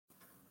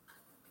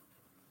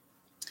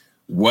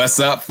What's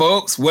up,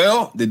 folks?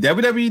 Well, the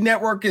WWE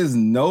Network is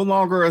no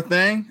longer a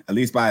thing, at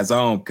least by its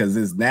own, because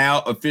it's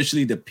now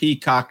officially the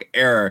Peacock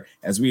era,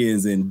 as we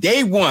is in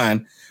day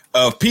one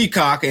of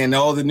Peacock and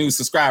all the new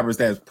subscribers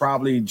that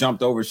probably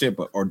jumped over ship,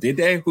 or did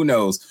they? Who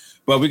knows?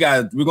 But we're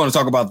going to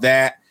talk about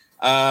that.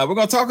 We're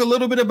going to talk a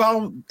little bit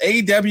about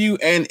AEW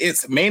and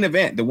its main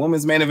event, the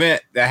women's main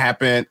event that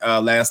happened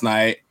last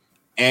night.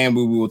 And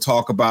we will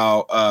talk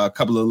about a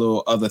couple of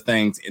little other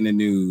things in the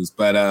news.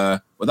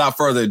 But without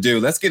further ado,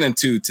 let's get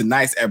into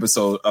tonight's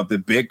episode of the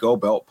Big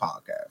Gold Belt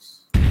Podcast.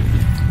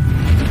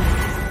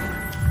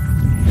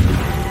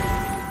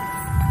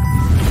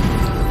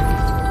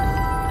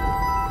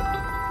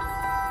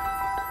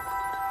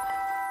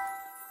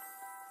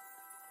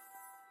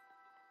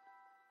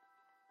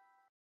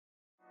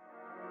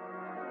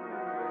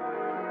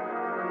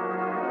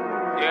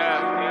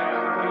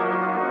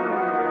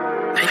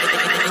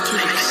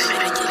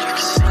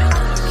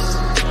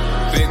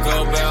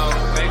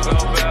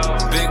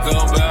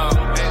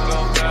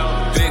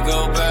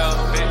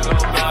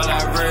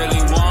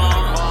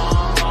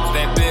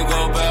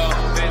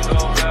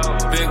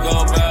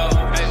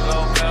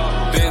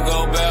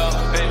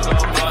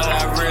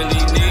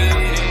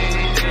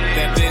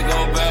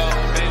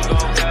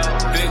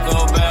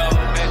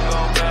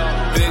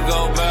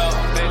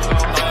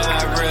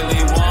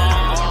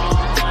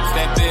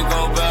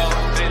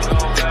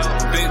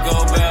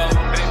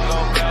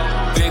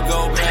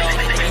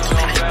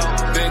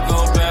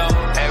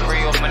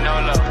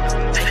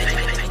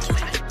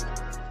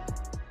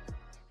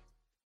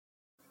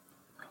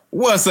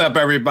 What's up,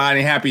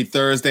 everybody? Happy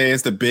Thursday.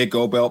 It's the Big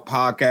Gold Belt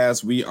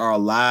Podcast. We are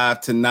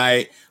live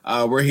tonight.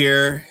 We're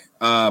here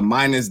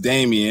minus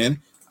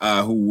Damien,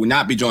 who will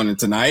not be joining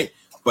tonight.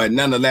 But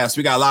nonetheless,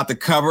 we got a lot to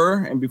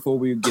cover. And before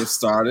we get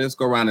started, let's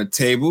go around the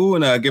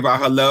table and give our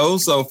hello.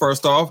 So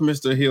first off,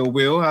 Mr. Hill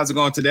Will, how's it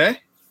going today?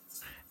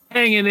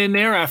 Hanging in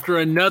there after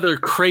another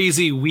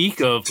crazy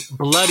week of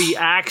bloody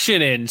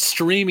action and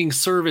streaming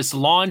service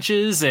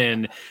launches.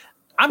 And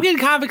I'm getting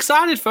kind of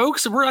excited,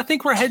 folks. I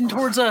think we're heading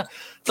towards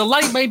the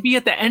light might be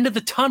at the end of the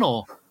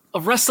tunnel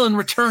of wrestling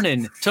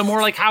returning to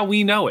more like how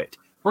we know it.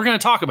 We're going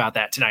to talk about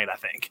that tonight, I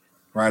think.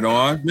 Right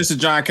on. Mr.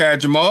 John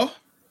Cat Jamal?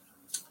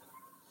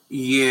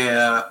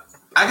 Yeah.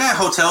 I got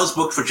hotels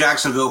booked for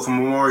Jacksonville for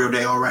Memorial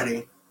Day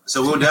already.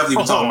 So we'll definitely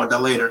be talking about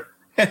that later.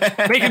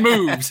 Making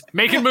moves.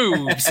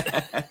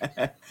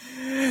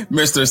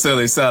 Mr.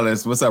 Silly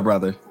Sellers, what's up,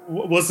 brother?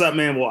 What's up,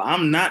 man? Well,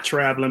 I'm not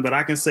traveling, but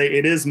I can say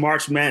it is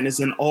March Madness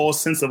in all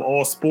sense of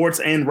all sports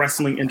and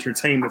wrestling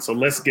entertainment. So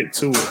let's get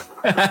to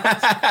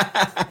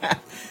it.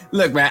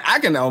 Look, man, I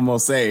can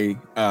almost say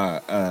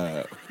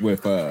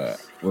what's the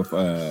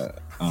word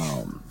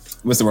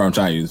I'm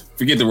trying to use?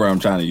 Forget the word I'm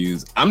trying to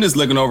use. I'm just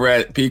looking over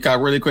at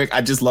Peacock really quick.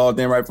 I just logged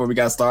in right before we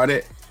got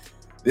started.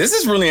 This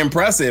is really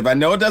impressive. I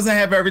know it doesn't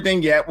have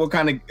everything yet. We'll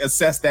kind of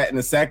assess that in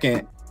a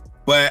second.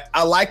 But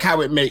I like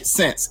how it makes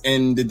sense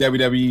in the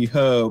WWE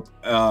hub.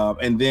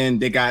 And then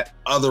they got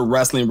other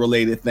wrestling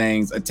related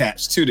things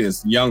attached to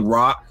this. Young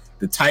Rock,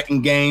 the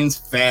Titan Games,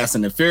 Fast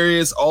and the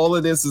Furious. All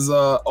of this is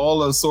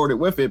all assorted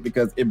with it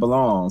because it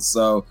belongs.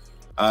 So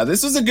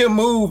this was a good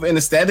move. And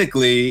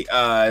aesthetically,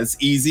 it's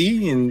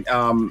easy. And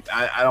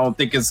I don't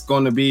think it's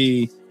going to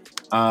be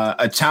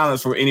a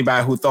challenge for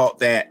anybody who thought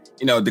that,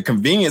 the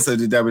convenience of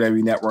the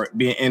WWE Network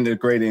being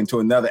integrated into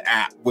another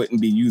app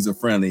wouldn't be user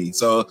friendly.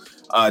 So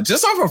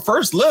just off a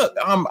first look,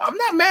 I'm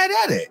not mad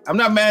at it.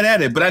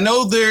 But I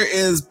know there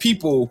is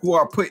people who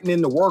are putting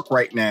in the work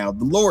right now,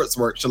 the Lord's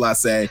work, shall I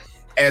say,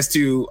 as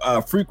to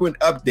frequent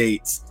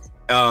updates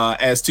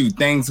as to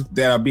things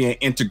that are being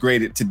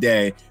integrated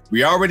today.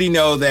 We already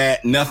know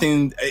that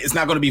it's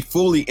not going to be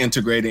fully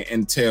integrated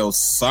until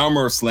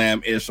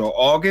SummerSlam-ish or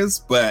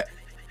August, but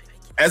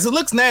as it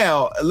looks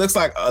now, it looks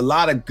like a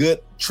lot of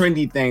good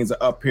trendy things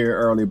are up here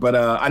early. But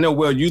I know,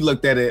 Will, you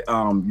looked at it.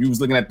 You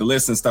was looking at the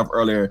list and stuff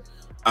earlier.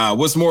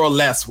 What's more or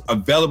less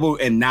available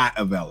and not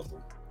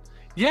available?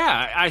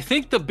 Yeah, I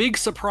think the big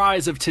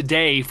surprise of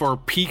today for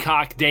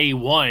Peacock Day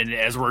 1,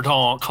 as we're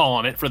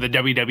calling it for the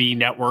WWE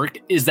Network,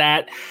 is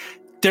that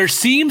there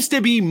seems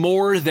to be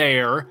more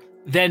there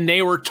than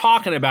they were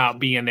talking about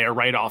being there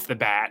right off the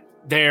bat.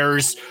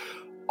 There's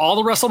all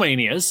the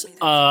WrestleManias,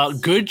 a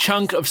good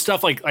chunk of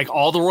stuff like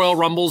all the Royal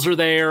Rumbles are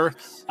there.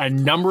 A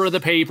number of the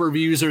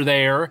pay-per-views are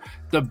there.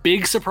 The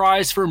big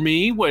surprise for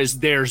me was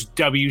there's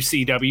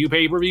WCW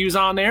pay-per-views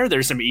on there.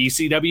 There's some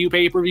ECW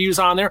pay-per-views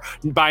on there.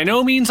 By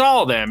no means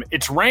all of them.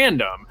 It's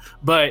random.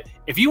 But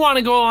if you want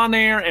to go on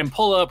there and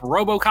pull up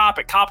RoboCop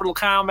at Capital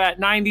Combat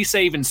 90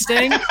 saving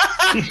Sting,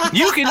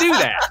 you can do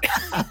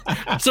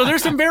that. So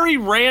there's some very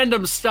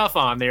random stuff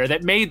on there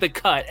that made the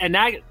cut. And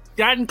that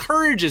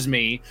encourages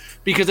me,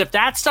 because if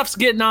that stuff's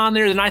getting on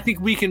there, then I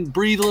think we can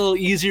breathe a little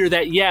easier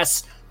that,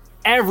 yes,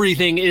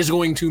 everything is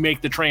going to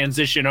make the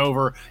transition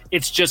over.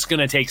 It's just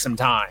going to take some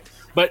time.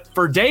 But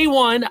for day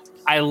one,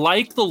 I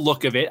like the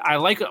look of it. I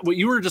like what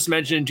you were just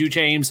mentioning too,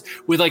 James,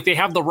 with like they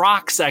have the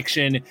Rock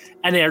section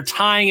and they're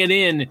tying it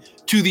in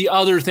to the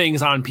other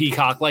things on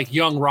Peacock, like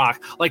Young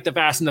Rock, like the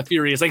Fast and the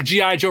Furious, like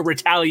G.I. Joe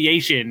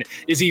Retaliation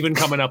is even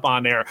coming up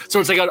on there. So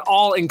it's like an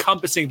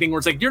all-encompassing thing where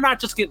it's like you're not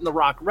just getting the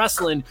Rock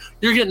wrestling,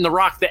 you're getting the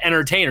Rock the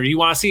entertainer. You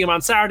want to see him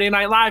on Saturday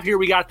Night Live? Here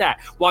we got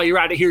that. While you're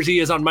at it, here's he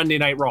is on Monday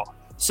Night Raw.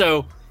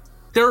 So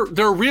they're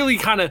really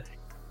kind of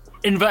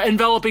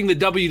enveloping the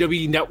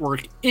WWE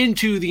Network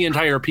into the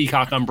entire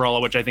Peacock umbrella,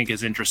 which I think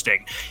is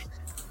interesting.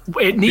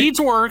 It needs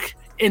work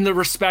in the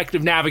respect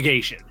of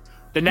navigation.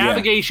 The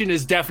navigation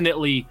is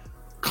definitely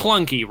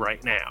clunky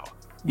right now,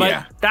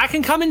 but that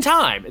can come in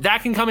time.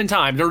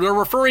 They're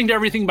referring to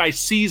everything by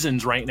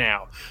seasons right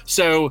now.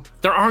 So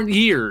there aren't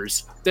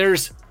years.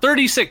 There's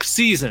 36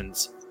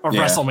 seasons of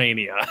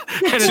WrestleMania.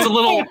 And it's a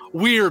little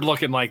weird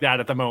looking like that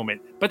at the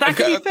moment, but that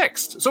can be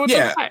fixed. So it's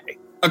okay.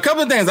 A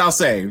couple of things I'll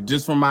say,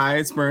 just from my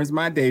experience,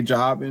 my day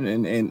job and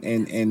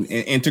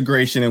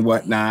integration and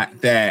whatnot,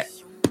 that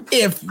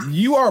if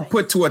you are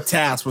put to a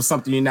task with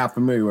something you're not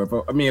familiar with,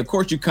 I mean, of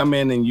course, you come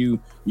in and you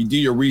do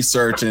your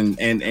research and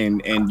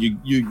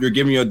you're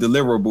giving your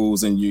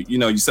deliverables and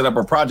you set up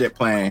a project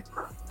plan.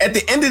 At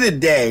the end of the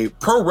day,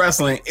 pro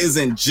wrestling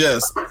isn't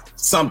just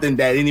something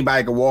that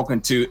anybody can walk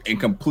into and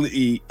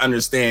completely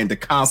understand the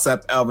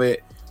concept of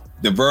it,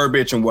 the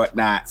verbiage and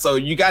whatnot. So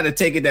you got to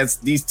take it that's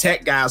these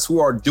tech guys who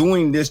are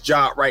doing this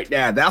job right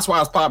now. That's why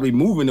it's probably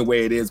moving the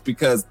way it is,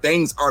 because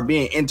things are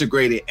being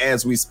integrated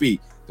as we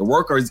speak. The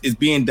work is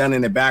being done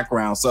in the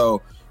background.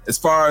 So as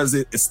far as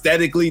it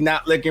aesthetically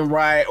not looking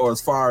right, or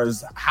as far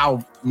as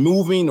how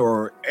moving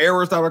or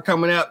errors that are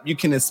coming up, you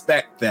can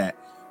expect that.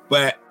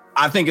 But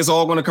I think it's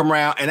all going to come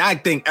around. And I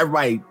think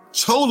everybody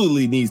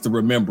totally needs to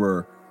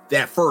remember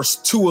that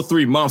first 2 or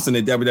 3 months in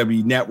the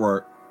WWE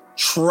Network.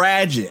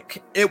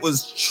 Tragic. It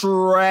was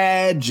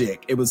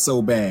tragic. It was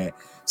so bad.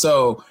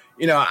 So,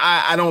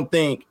 I don't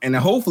think, and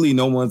hopefully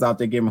no one's out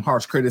there giving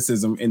harsh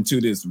criticism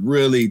into this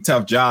really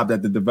tough job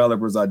that the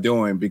developers are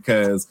doing,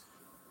 because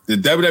the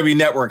WWE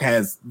Network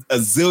has a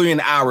zillion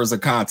hours of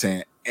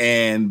content,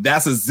 and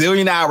that's a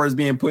zillion hours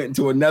being put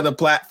into another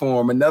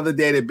platform, another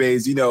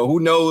database. Who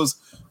knows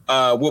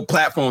what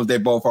platforms they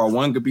both are.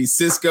 One could be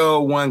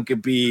Cisco, one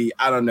could be,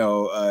 I don't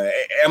know,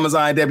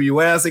 Amazon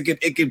AWS.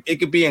 It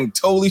could be in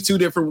totally two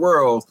different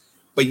worlds,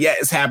 but yet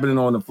it's happening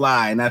on the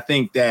fly. And I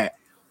think that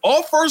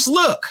all first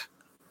look,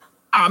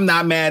 I'm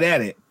not mad at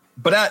it.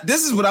 But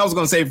this is what I was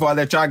going to say before I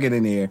let y'all get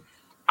in here.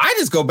 I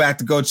just go back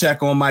to go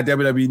check on my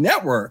WWE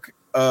Network,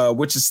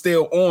 which is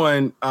still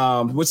on,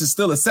 which is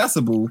still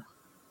accessible.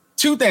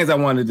 Two things I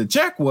wanted to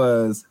check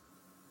was,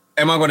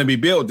 am I going to be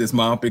billed this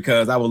month?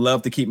 Because I would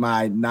love to keep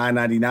my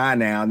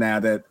 $9.99 now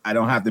that I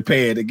don't have to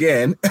pay it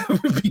again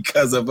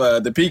because of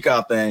the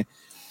Peacock thing.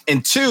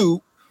 And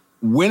two,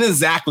 when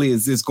exactly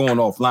is this going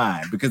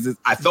offline? Because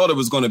I thought it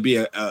was going to be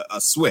a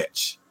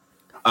switch.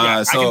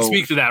 I can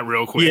speak to that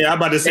real quick. Yeah, I'm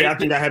about to say, I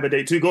think I have a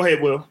date too. Go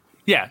ahead, Will.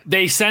 Yeah,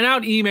 they sent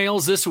out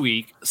emails this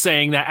week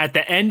saying that at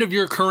the end of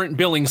your current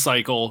billing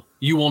cycle,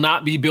 you will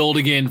not be billed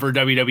again for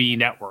WWE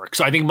Network.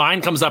 So I think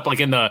mine comes up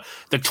like in the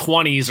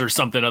 20s or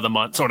something of the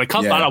month. So in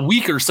about a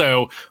week or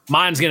so,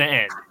 mine's going to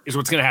end, is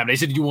what's going to happen. They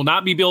said you will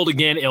not be billed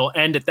again. It'll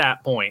end at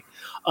that point.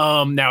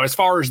 Now, as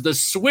far as the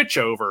switch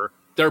over,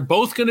 they're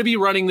both going to be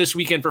running this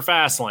weekend for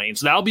Fastlane.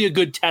 So that'll be a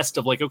good test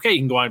of like, okay, you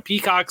can go on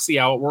Peacock, see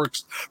how it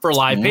works for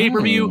live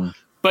pay-per-view,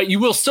 but you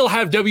will still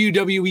have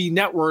WWE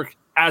Network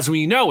as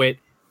we know it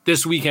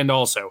this weekend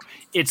also.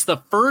 It's the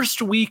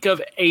first week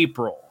of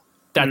April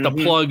that the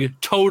plug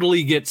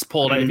totally gets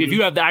pulled. If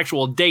you have the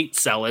actual date,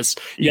 Celis,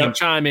 you can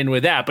chime in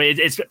with that. But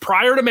it's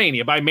prior to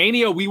Mania. By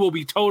Mania, we will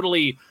be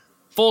totally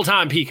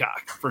full-time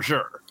Peacock for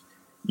sure.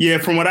 Yeah,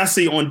 from what I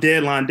see on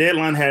Deadline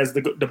has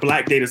the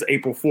black date is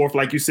April 4th,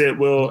 like you said,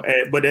 Will.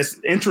 But it's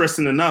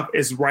interesting enough,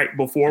 it's right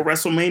before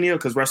WrestleMania,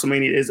 because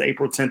WrestleMania is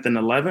April 10th and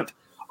 11th.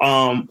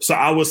 So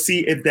I will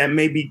see if that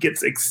maybe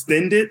gets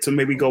extended to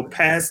maybe go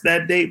past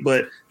that date.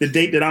 But the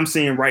date that I'm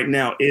seeing right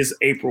now is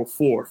April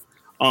 4th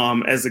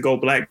as the Go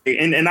Black date.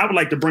 And I would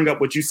like to bring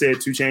up what you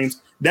said too,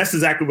 James. That's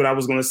exactly what I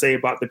was going to say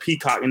about the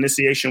Peacock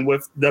initiation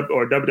with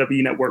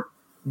WWE Network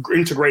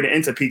integrated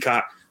into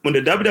Peacock. When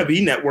the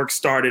WWE Network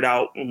started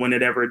out,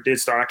 whenever it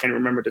did start, I can't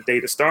remember the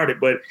date it started,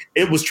 but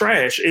it was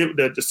trash.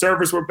 The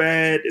servers were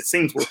bad. It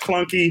seems were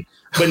clunky.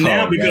 But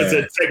now because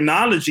the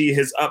technology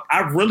is up,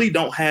 I really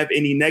don't have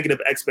any negative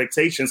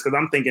expectations, because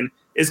I'm thinking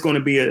it's going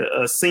to be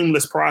a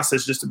seamless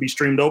process just to be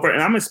streamed over.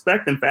 And I'm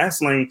expecting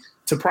Fastlane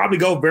to probably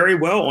go very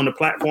well on the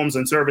platforms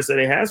and service that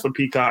it has for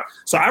Peacock.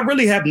 So I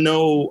really have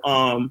no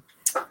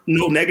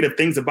negative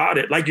things about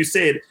it. Like you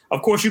said,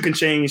 of course, you can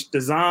change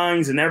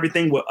designs and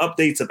everything with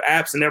updates of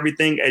apps and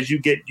everything as you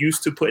get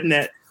used to putting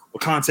that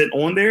content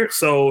on there.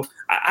 So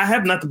I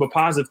have nothing but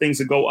positive things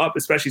to go up,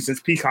 especially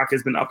since Peacock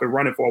has been up and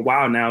running for a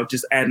while now,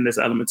 just adding this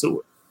element to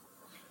it.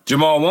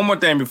 Jamal, one more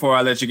thing before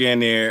I let you get in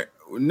there.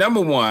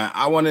 Number one,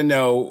 I want to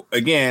know,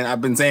 again,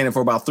 I've been saying it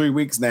for about 3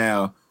 weeks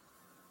now.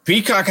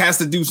 Peacock has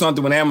to do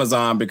something with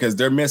Amazon because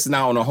they're missing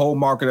out on a whole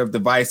market of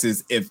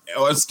devices. Let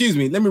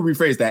me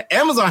rephrase that.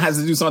 Amazon has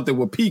to do something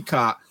with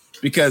Peacock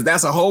because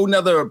that's a whole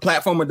nother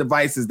platform of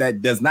devices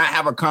that does not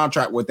have a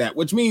contract with that,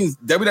 which means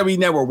WWE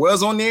Network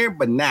was on there,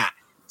 but not.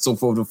 So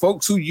for the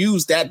folks who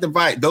use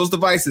those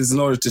devices in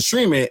order to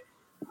stream it,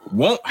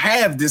 won't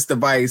have this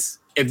device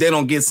if they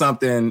don't get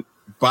something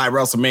by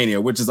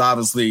WrestleMania, which is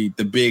obviously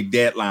the big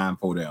deadline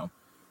for them.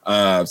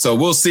 So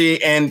we'll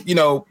see. And,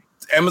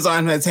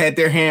 Amazon has had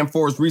their hand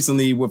forced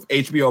recently with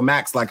HBO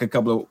Max like a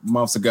couple of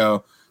months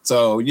ago.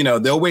 So,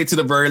 they'll wait to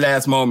the very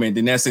last moment.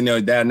 The next thing you know,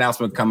 that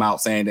announcement come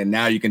out saying that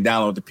now you can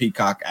download the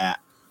Peacock app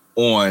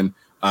on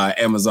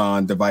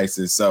Amazon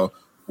devices. So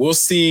we'll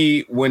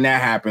see when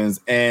that happens.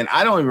 And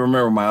I don't even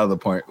remember what my other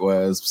point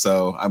was.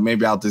 So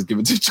maybe I'll just give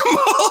it to Jamal.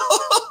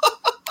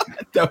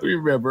 I don't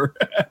remember.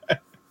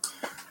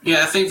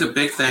 Yeah, I think the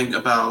big thing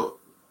about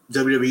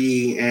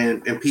WWE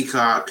and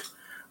Peacock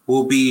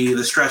will be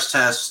the stress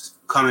test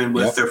coming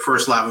with their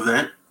first live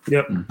event.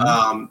 Yep.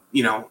 How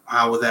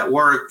will that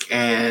work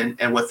and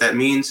what that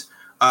means.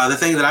 The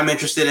thing that I'm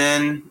interested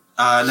in,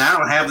 now I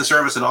don't have the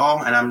service at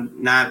all, and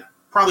I'm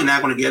probably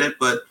not going to get it,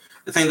 but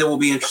the thing that will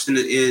be interesting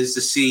is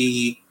to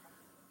see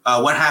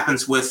what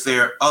happens with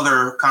their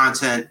other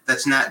content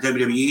that's not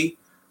WWE,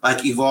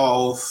 like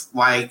Evolve,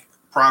 like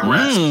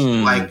Progress,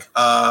 like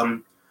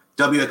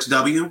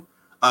WXW.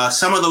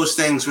 Some of those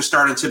things were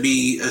starting to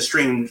be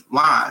streamed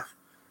live.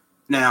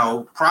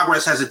 Now,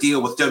 Progress has a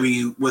deal with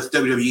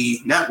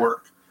WWE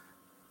Network.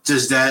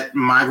 Does that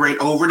migrate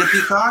over to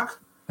Peacock?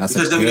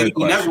 Because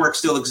WWE Network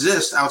still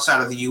exists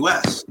outside of the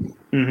US.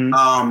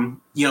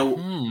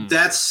 Mm-hmm.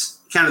 That's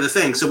kind of the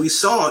thing. So we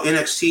saw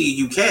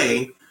NXT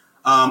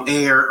UK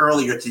air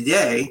earlier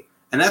today,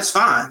 and that's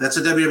fine. That's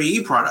a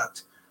WWE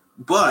product.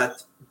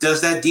 But does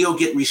that deal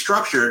get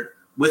restructured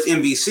with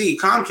NBC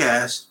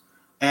Comcast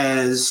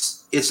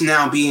as it's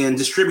now being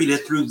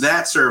distributed through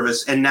that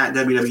service and not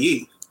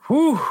WWE?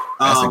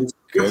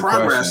 Your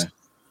Progress, question.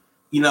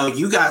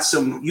 You got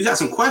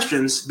some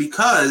questions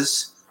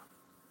because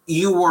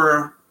you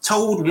were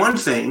told one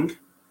thing,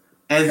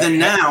 and then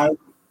now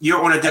you're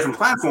on a different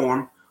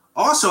platform.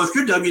 Also, if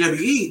you're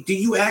WWE, do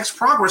you ask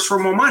Progress for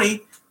more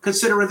money,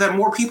 considering that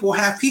more people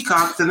have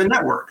Peacock than the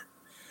network?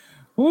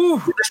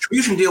 The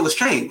distribution deal has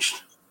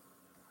changed.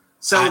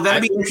 So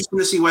that'd be interesting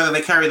to see whether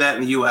they carry that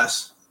in the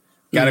US.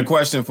 Got a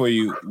question for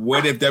you.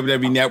 What if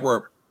WWE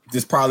Network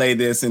just parlay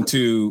this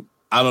into,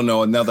 I don't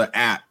know, another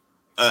app,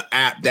 an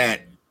app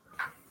that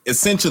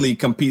essentially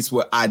competes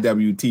with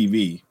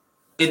IWTV?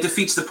 It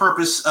defeats the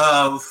purpose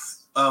of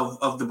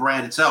the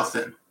brand itself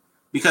then.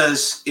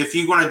 Because if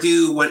you're going to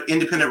do what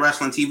Independent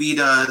Wrestling TV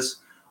does,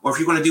 or if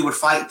you're going to do what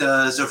Fight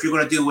does, or if you're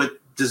going to do what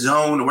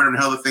DAZN or whatever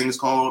the hell the thing is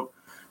called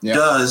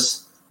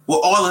does,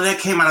 well, all of that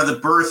came out of the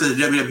birth of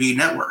the WWE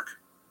Network.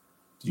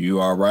 You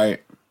are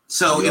right.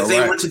 So if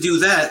they were to do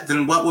that,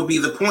 then what would be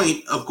the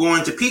point of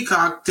going to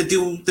Peacock to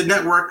do the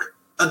network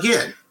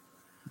again?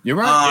 You're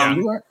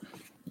right.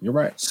 You're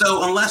right.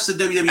 So unless the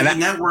WWE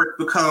Network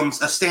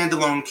becomes a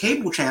standalone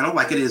cable channel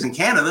like it is in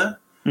Canada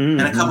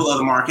and a couple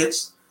other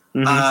markets,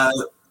 they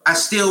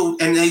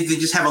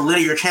just have a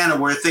linear channel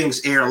where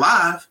things air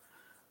live,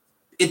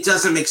 it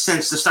doesn't make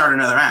sense to start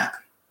another app,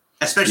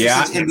 especially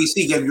since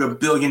NBC gave you $1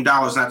 billion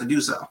not to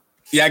do so.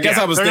 Yeah, I guess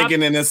I was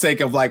thinking in the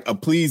sake of like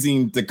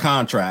pleasing the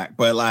contract,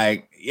 but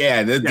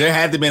there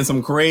had to been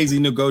some crazy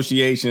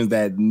negotiations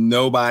that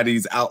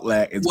nobody's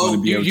outlet is going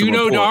to be able to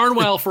report. Darn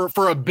well for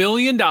 $1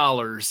 billion,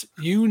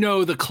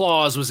 the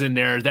clause was in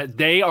there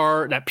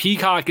that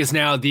Peacock is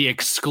now the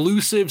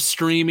exclusive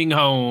streaming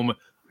home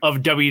of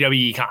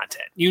WWE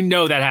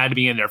content. That had to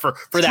be in there for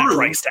that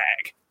price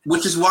tag.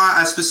 Which is why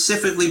I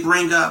specifically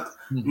bring up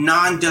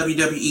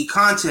non-WWE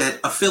content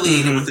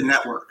affiliated with the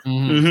network.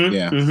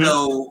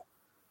 So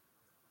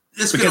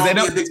this could all be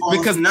a big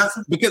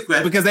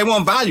because they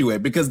won't value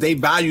it because they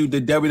value the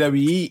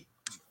WWE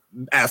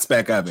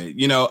aspect of it.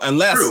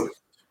 Unless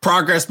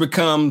Progress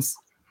becomes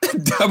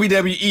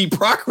WWE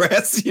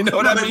Progress, you know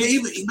what I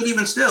mean? But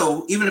even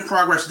still, even if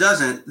Progress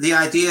doesn't, the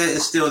idea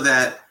is still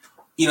that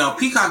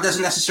Peacock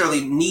doesn't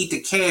necessarily need to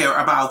care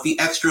about the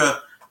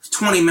extra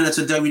 20 minutes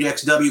of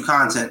WXW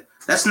content.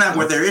 That's not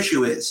what their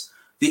issue is.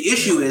 The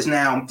issue is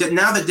now that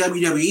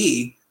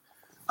WWE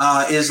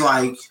is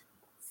like,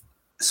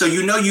 so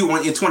you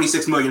want in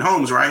 26 million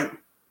homes, right?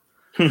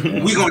 We're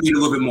going to need a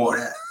little bit more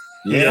of that.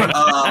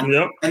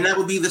 Yeah. And that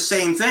would be the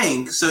same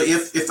thing. So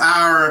if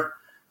our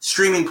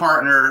streaming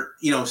partner,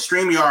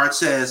 StreamYard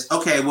says,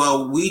 okay,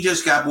 well, we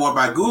just got bought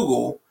by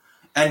Google,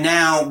 and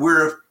now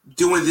we're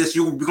doing this,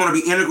 you're going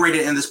to be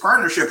integrated in this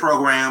partnership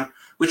program,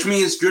 which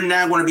means you're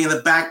now going to be in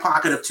the back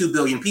pocket of 2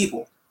 billion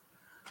people.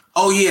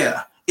 Oh,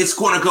 yeah, it's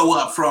going to go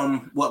up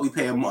from what we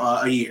pay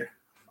a year.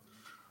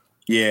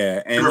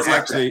 Yeah, and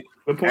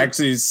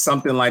actually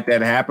something like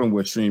that happened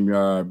with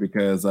StreamYard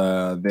because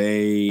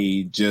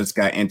they just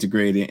got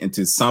integrated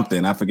into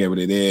something. I forget what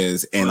it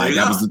is. And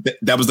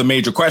that was the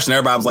major question.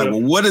 Everybody was like,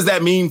 well, what does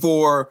that mean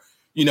for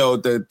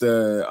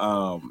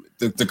the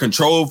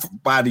control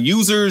by the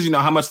users.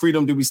 How much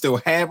freedom do we still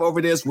have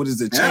over this? What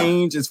does it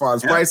change as far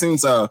as pricing?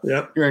 So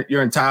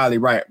you're entirely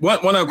right.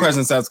 One other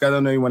question, Seth, I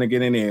don't know you want to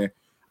get in there.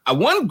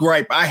 One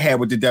gripe I had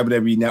with the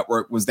WWE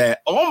Network was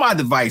that all my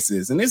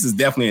devices, and this is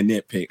definitely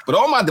a nitpick, but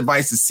all my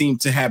devices seem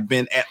to have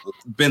been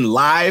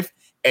live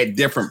at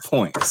different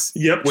points.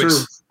 Yep,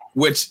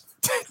 which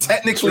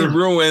technically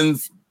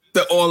ruins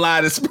the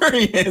online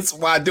experience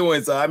while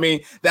doing so. I mean,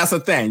 that's the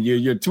thing.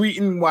 You're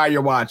tweeting while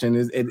you're watching.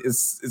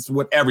 It's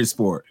with every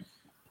sport.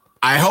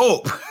 I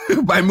hope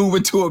by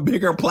moving to a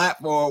bigger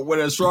platform with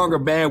a stronger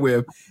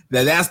bandwidth,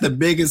 that's the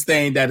biggest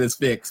thing that is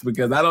fixed,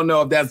 because I don't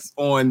know if that's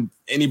on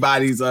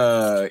anybody's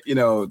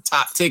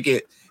top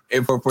ticket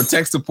for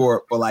tech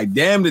support, but like,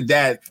 damn, did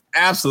that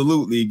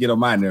absolutely get on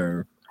my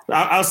nerve.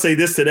 I'll say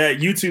this to that.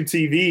 YouTube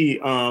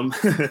TV,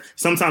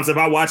 sometimes if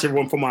I watch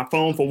it from my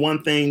phone for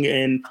one thing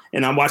and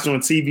I'm watching on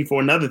TV for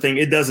another thing,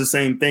 it does the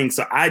same thing.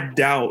 So I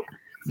doubt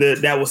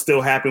that will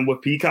still happen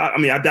with Peacock. I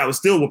mean, I doubt it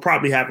still will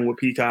probably happen with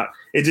Peacock.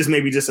 It just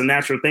may be just a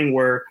natural thing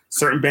where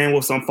certain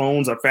bandwidths on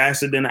phones are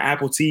faster than the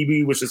Apple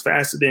TV, which is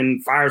faster than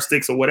Fire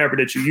Sticks or whatever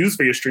that you use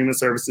for your streaming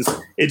services.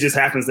 It just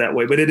happens that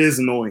way, but it is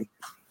annoying.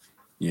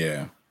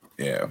 Yeah.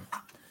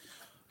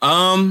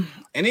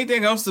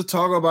 Anything else to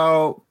talk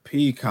about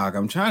Peacock?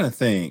 I'm trying to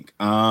think.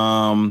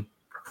 I know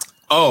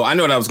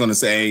what I was going to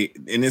say,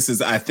 and this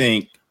is, I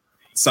think,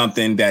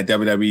 something that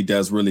WWE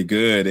does really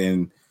good,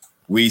 and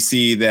we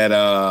see that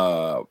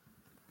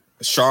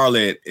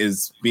Charlotte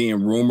is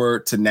being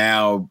rumored to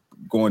now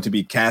going to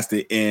be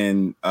casted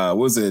in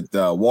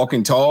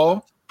Walking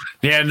Tall?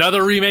 Yeah,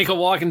 another remake of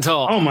Walking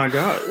Tall. Oh my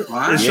God!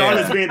 Wow.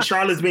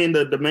 Charlotte's being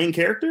the main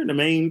character, the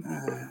main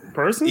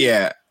person.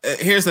 Yeah.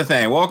 Here's the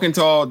thing: Walking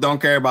Tall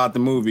don't care about the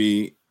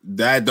movie.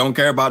 That don't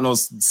care about no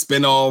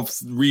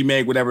spin-offs,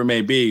 remake, whatever it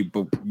may be.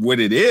 But what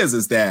it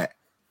is that,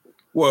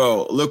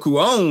 well, look who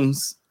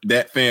owns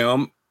that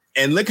film.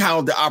 And look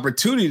how the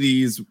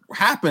opportunities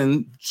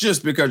happen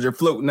just because you're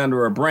floating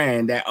under a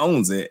brand that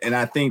owns it. And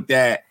I think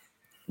that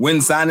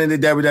when signing to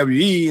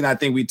WWE, and I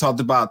think we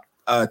talked about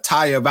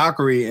Taya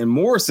Valkyrie and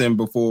Morrison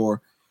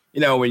before,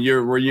 when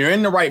you're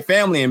in the right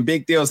family and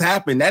big deals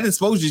happen, that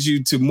exposes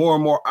you to more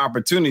and more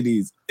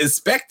opportunities.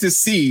 Expect to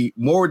see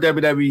more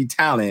WWE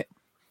talent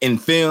in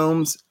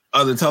films,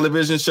 other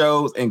television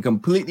shows, and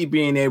completely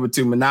being able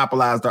to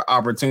monopolize their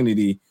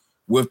opportunity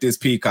with this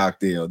Peacock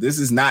deal. This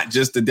is not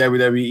just the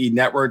WWE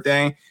Network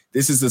thing.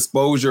 This is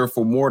exposure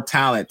for more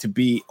talent to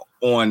be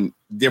on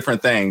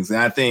different things.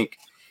 And I think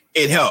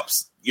it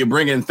helps. You're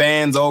bringing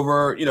fans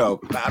over.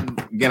 I'm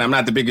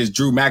not the biggest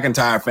Drew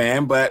McIntyre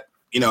fan, but,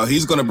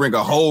 he's going to bring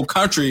a whole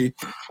country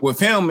with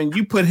him, and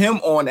you put him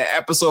on an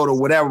episode or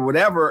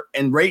whatever,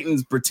 and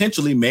ratings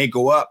potentially may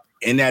go up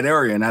in that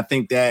area. And I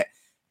think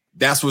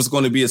that's what's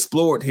going to be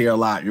explored here a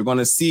lot. You're going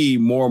to see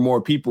more and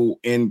more people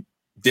in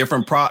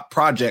different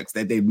projects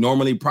that they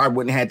normally probably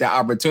wouldn't have that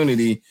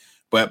opportunity,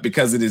 but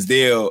because of this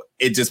deal,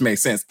 it just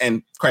makes sense.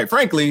 And quite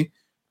frankly,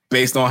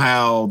 based on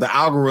how the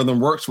algorithm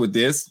works with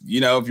this,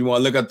 if you want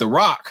to look at The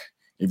Rock,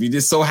 if you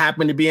just so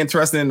happen to be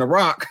interested in The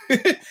Rock,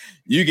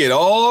 you get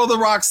all The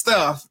Rock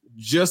stuff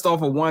just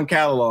off of one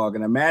catalog.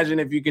 And imagine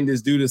if you can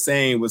just do the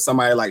same with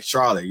somebody like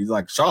Charlotte. He's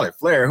like, Charlotte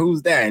Flair,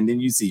 who's that? And then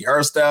you see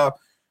her stuff,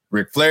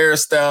 Ric Flair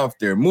stuff,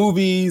 their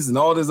movies, and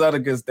all this other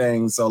good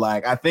things. So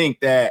I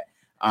think that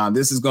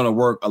this is going to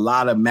work a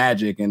lot of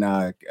magic and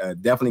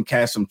definitely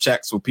cash some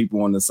checks for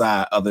people on the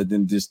side other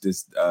than just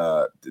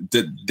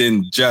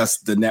than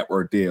just the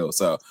network deal.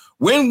 So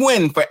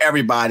win-win for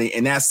everybody.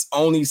 And that's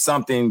only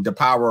something the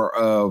power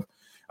of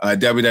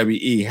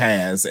WWE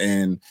has.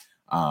 And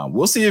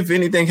we'll see if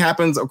anything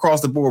happens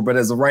across the board. But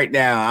as of right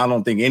now, I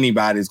don't think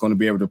anybody is going to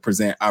be able to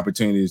present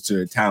opportunities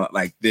to a talent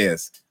like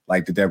this,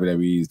 like the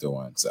WWE is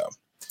doing. So,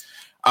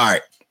 all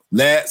right,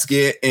 let's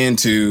get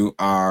into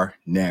our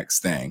next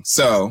thing.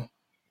 So,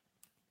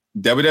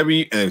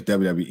 WWE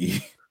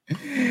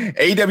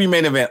AEW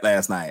main event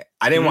last night.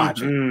 I didn't watch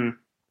it,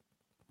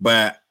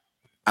 but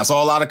I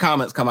saw a lot of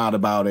comments come out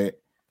about it.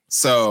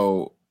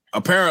 So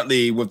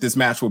apparently, with this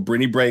match with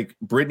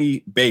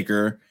Brittany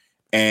Baker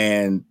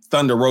and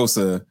Thunder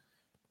Rosa,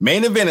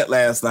 main evented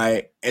last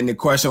night, and the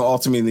question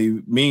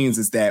ultimately means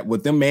is that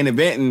with them main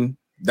eventing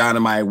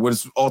Dynamite,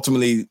 was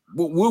ultimately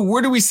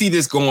where do we see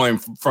this going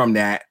from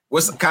that?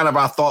 What's kind of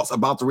our thoughts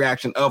about the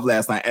reaction of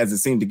last night as it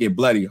seemed to get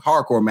bloody,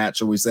 hardcore match,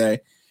 shall we say?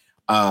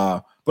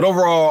 But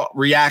overall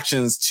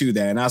reactions to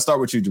that. And I'll start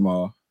with you,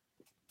 Jamal.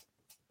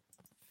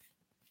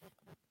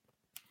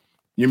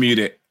 You're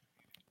muted.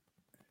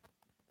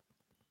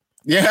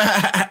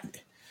 Yeah.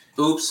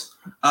 Oops.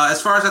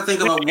 As far as I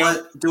think about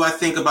what do I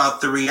think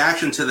about the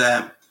reaction to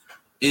that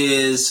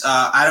is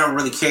I don't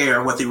really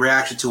care what the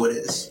reaction to it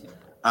is.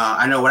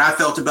 I know what I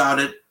felt about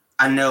it.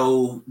 I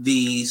know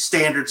the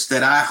standards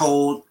that I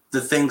hold,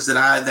 the things that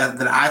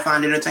I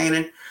find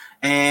entertaining.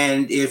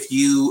 And if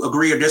you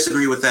agree or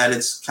disagree with that,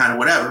 it's kind of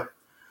whatever.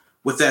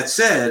 With that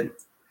said,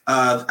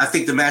 I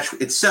think the match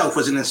itself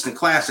was an instant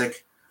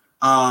classic.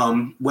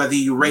 Whether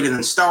you rate it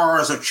in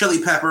stars or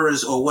chili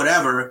peppers or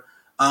whatever,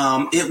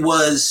 it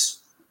was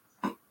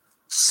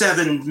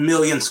 7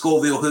 million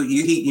Scoville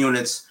heat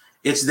units.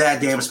 It's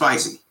that damn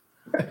spicy.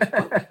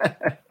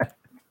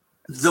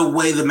 The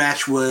way the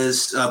match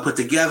was put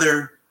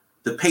together,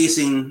 the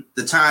pacing,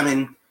 the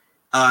timing,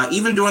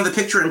 even during the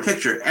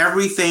picture-in-picture,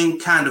 everything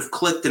kind of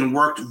clicked and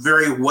worked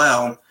very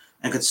well.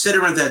 And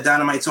considering that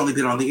Dynamite's only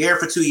been on the air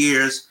for 2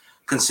 years,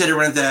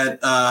 considering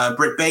that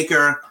Britt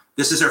Baker,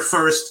 this is her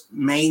first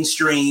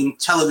mainstream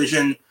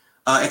television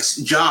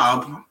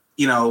job.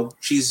 You know,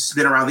 she's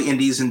been around the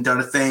indies and done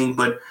a thing,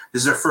 but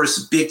this is her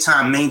first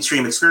big-time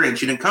mainstream experience.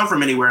 She didn't come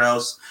from anywhere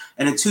else.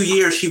 And in 2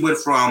 years, she went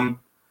from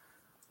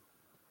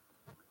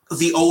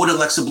the old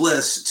Alexa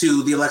Bliss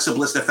to the Alexa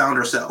Bliss that found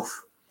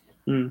herself.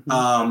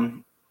 Mm-hmm.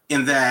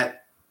 In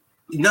that,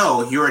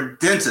 no, you're a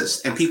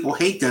dentist, and people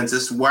hate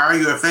dentists. Why are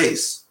you a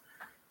face?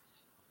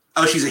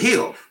 Oh, she's a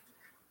heel.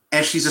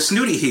 And she's a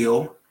snooty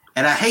heel,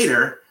 and I hate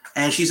her.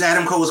 And she's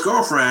Adam Cole's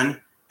girlfriend,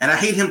 and I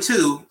hate him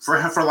too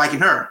for liking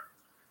her.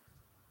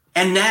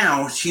 And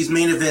now she's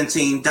main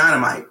eventing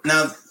Dynamite.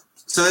 Now,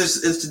 so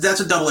that's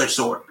a double-edged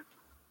sword.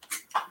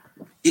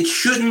 It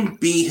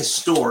shouldn't be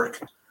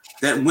historic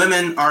that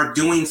women are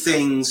doing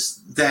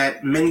things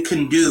that men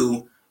can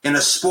do in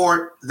a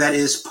sport that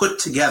is put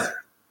together.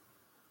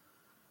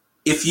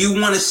 If you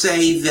want to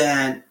say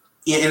that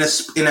in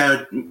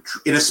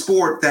a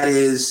sport that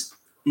is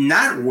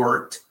not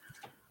worked,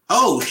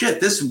 oh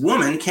shit, this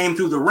woman came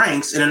through the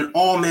ranks in an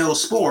all-male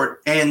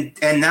sport and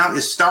now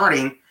is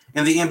starting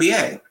in the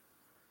NBA.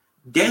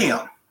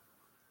 Damn,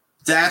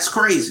 that's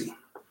crazy.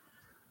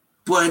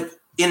 But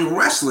in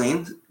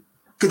wrestling,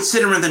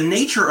 considering the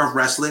nature of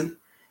wrestling,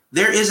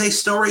 there is a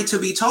story to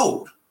be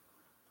told.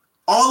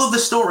 All of the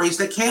stories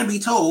that can be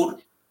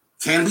told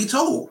can be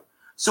told.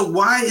 So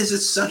why is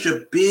it such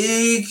a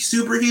big,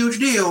 super huge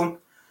deal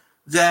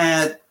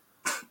that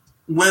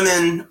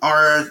women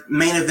are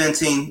main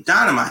eventing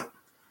Dynamite?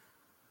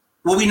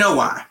 Well, we know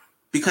why.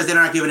 Because they're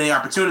not given any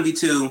opportunity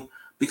to,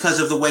 because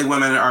of the way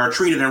women are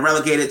treated and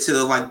relegated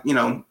to, like, you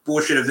know,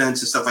 bullshit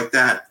events and stuff like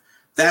that.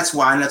 That's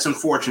why, and that's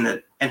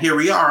unfortunate. And here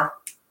we are,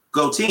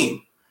 go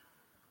team.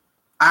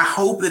 I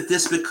hope that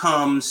this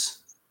becomes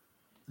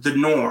the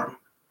norm,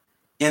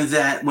 in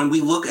that when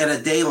we look at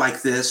a day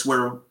like this,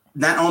 where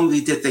not only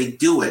did they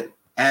do it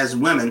as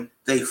women,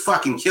 they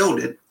fucking killed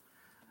it.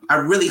 I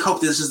really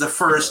hope this is the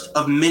first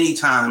of many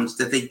times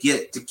that they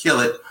get to kill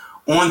it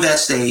on that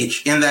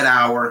stage, in that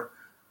hour,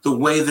 the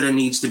way that it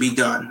needs to be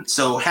done.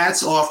 So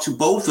hats off to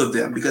both of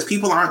them, because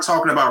people aren't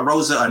talking about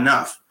Rosa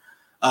enough.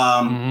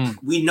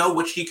 We know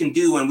what she can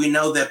do, and we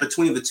know that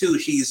between the two,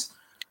 she's,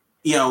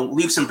 you know,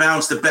 leaps and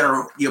bounds the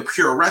better, you know,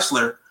 pure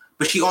wrestler,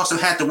 but she also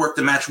had to work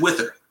the match with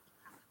her.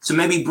 So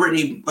maybe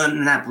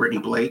not Brittany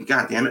Blake,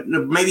 God damn it,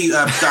 maybe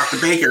Dr.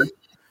 Baker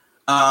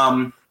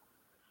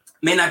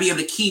may not be able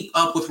to keep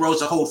up with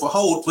Rosa hold for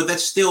hold, but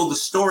that's still the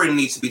story that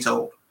needs to be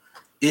told.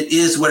 It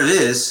is what it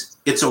is.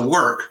 It's a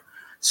work.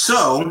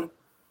 So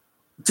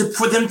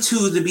for them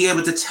to be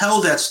able to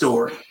tell that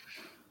story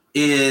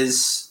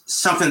is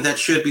something that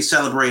should be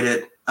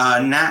celebrated,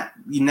 not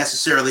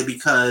necessarily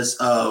because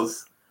of,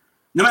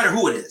 no matter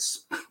who it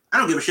is. I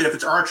don't give a shit if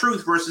it's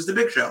R-Truth versus The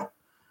Big Show.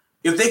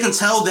 If they can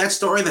tell that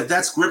story,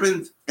 that's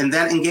gripping and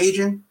that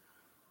engaging,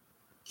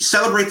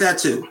 celebrate that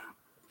too.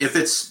 If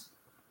it's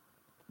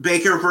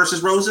Baker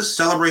versus Rosa,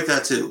 celebrate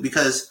that too,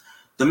 because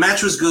the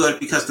match was good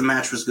because the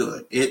match was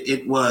good.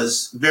 It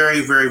was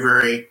very, very,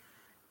 very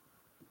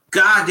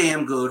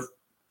goddamn good.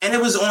 And it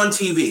was on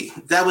TV.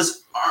 That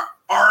was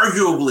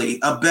arguably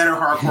a better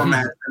hardcore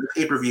match than the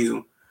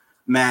pay-per-view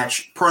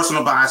match,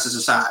 personal biases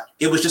aside.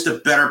 It was just a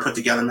better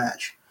put-together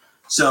match.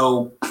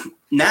 So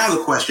now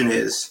the question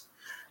is,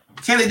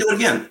 can they do it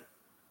again?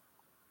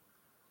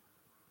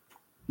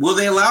 Will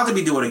they allow to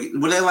do it again?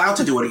 Will they allow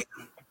to do it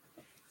again?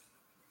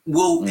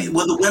 Will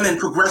the women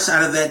progress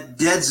out of that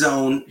dead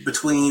zone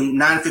between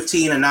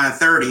 9:15 and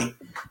 9:30,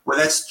 where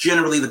that's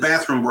generally the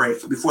bathroom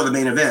break before the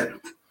main event?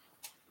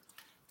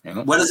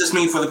 What does this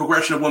mean for the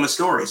progression of women's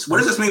stories? What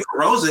does this mean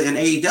for Rosa in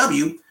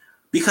AEW?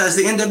 Because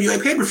the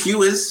NWA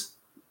pay-per-view is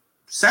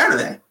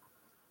Saturday.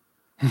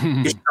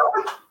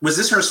 Was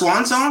this her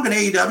swan song in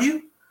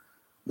AEW?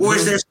 Or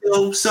is there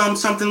still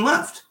something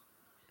left?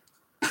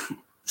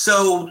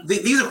 So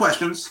these are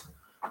questions.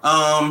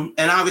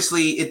 And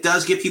obviously it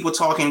does get people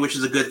talking, which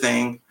is a good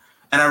thing.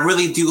 And I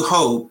really do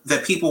hope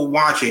that people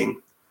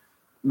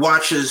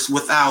watches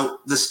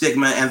without the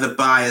stigma and the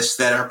bias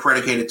that are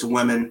predicated to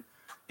women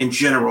in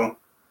general.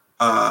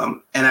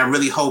 And I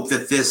really hope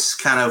that this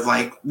kind of,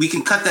 like, we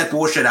can cut that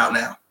bullshit out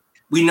now.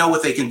 We know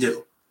what they can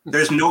do.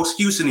 There's no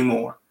excuse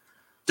anymore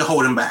to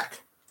hold them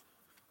back.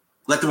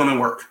 Let the women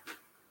work.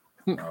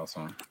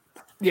 Awesome.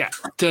 Yeah.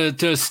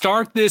 To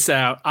start this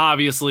out,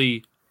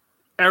 obviously,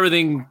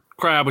 everything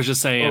Crab was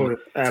just saying. Oh,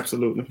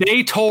 absolutely.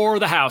 They tore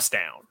the house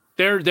down.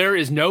 There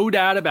is no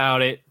doubt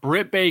about it.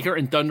 Britt Baker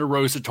and Thunder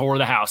Rosa tore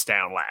the house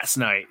down last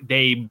night.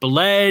 They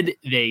bled,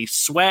 they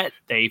sweat,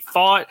 they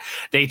fought,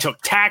 they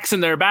took tacks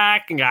in their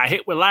back and got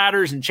hit with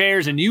ladders and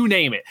chairs and you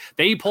name it.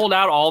 They pulled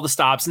out all the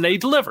stops and they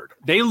delivered.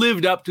 They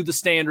lived up to the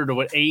standard of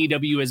what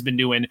AEW has been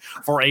doing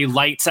for a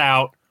lights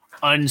out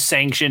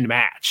unsanctioned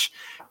match.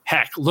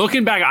 Heck,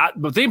 looking back,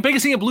 the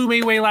biggest thing that blew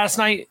me away last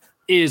night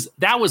is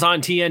that was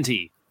on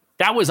TNT.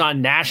 That was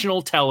on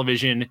national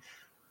television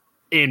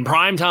in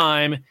prime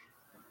time.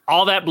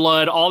 All that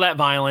blood, all that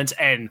violence,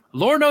 and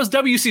Lord knows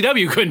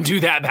WCW couldn't do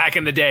that back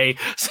in the day.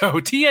 So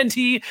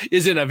TNT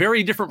is in a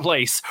very different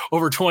place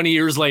over 20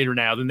 years later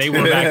now than they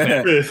were back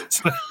then.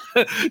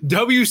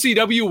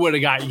 WCW would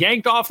have got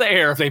yanked off the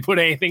air if they put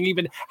anything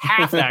even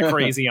half that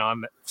crazy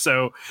on it.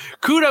 So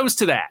kudos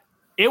to that.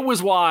 It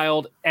was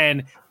wild,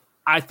 and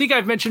I think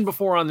I've mentioned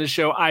before on this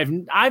show,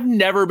 I've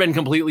never been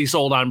completely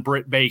sold on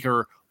Britt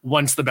Baker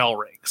once the bell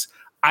rings.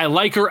 I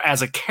like her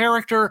as a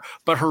character,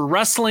 but her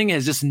wrestling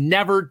has just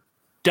never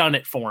done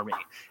it for me.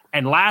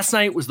 And last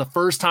night was the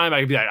first time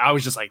I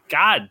was just like,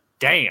 God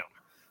damn.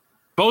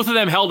 Both of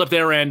them held up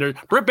their end.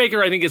 Britt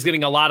Baker, I think, is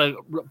getting a lot of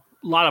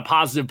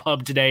positive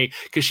pub today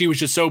because she was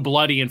just so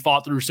bloody and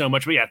fought through so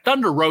much. But yeah,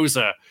 Thunder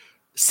Rosa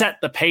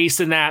set the pace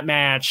in that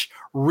match,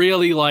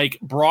 really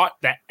brought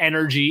that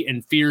energy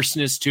and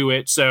fierceness to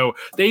it. So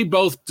they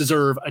both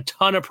deserve a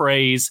ton of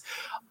praise.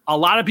 A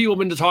lot of people have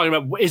been talking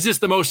about, is this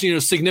the most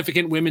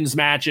significant women's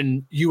match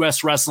in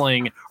U.S.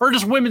 wrestling or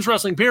just women's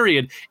wrestling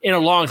period in a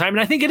long time?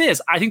 And I think it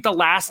is. I think the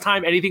last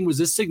time anything was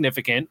this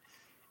significant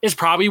is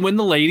probably when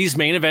the ladies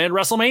main event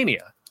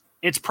WrestleMania.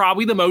 It's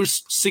probably the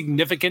most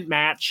significant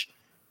match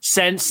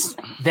since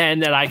then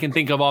that I can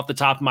think of off the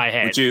top of my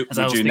head.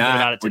 Would you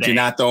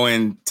not throw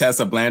in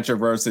Tessa Blanchard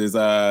versus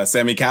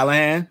Sami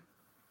Callihan?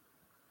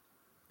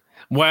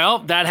 Well,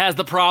 that has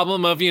the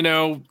problem of,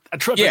 if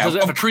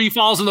a tree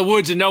falls in the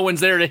woods and no one's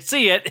there to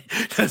see it,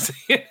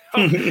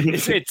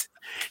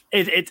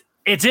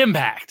 it's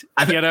impact,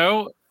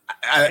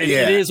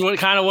 it is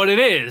what it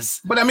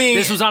is. But I mean,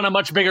 this was on a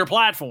much bigger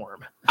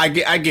platform. I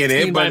get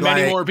it, but by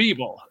many more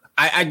people.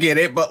 I get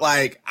it, but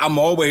I'm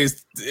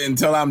always,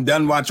 until I'm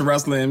done watching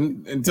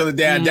wrestling, until the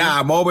day I die,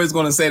 I'm always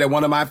going to say that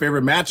one of my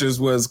favorite matches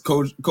was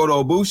Kota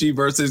Ibushi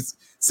versus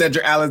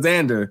Cedric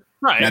Alexander.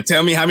 Right. Now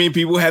tell me how many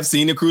people have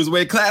seen the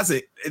Cruiserweight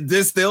Classic.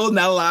 There's still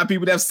not a lot of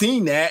people that have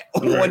seen that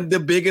on the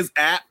biggest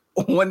app,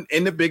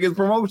 in the biggest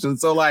promotion.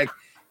 So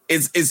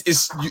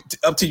it's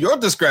up to your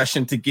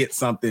discretion to get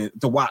something,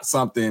 to watch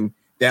something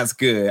that's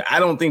good. I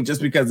don't think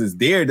just because it's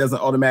there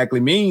doesn't automatically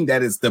mean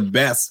that it's the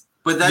best.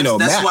 But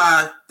that's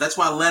why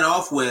I led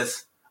off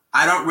with,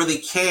 I don't really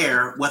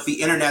care what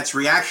the internet's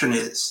reaction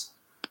is.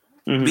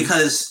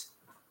 Because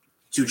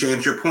to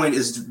James, your point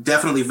is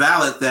definitely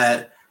valid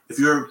that if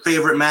your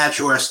favorite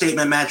match or a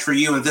statement match for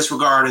you in this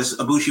regard is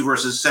Ibushi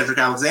versus Cedric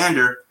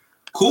Alexander,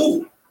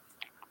 cool.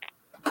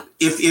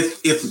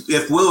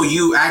 If Will,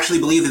 you actually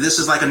believe that this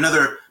is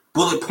another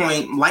bullet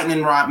point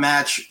lightning rod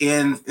match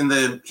in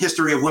the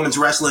history of women's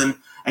wrestling,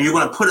 and you're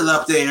going to put it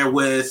up there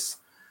with,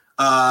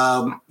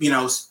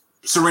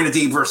 Serena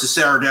Deeb versus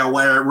Sarah Del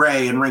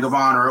Rey in Ring of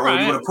Honor, or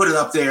you're going to put it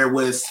up there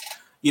with,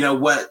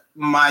 what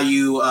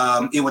Mayu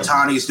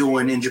Iwatani is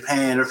doing in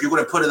Japan, or if you're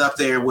going to put it up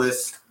there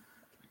with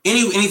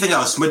anything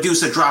else,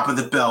 Medusa dropping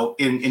the belt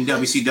in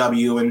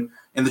WCW and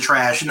in the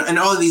trash, and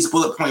all of these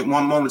bullet point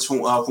moments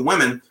for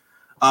women,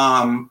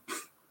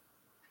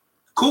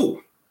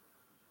 cool.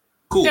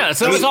 Yeah,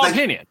 so it's all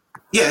opinion.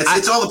 Yeah,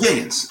 it's all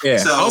opinions. Yeah.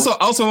 So,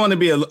 also want to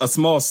be a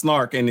small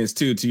snark in this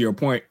too. To your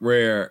point,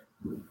 where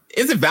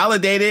is it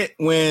validated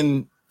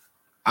when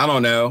I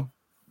don't know,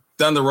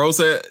 Thunder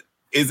Rosa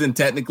isn't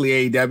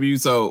technically AEW?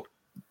 So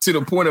to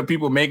the point of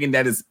people making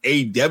that is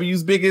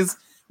AEW's biggest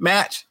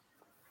match,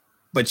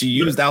 but you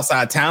used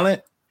outside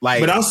talent.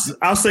 But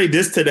I'll say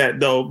this to that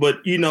though. But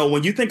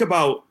when you think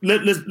about,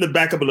 let's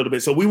back up a little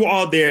bit. So we were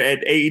all there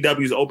at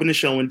AEW's opening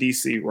show in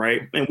DC,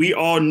 right? And we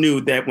all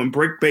knew that when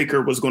Britt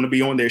Baker was going to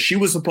be on there, she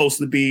was supposed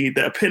to be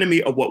the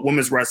epitome of what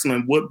women's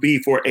wrestling would be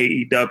for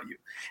AEW.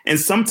 And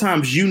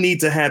sometimes you need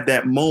to have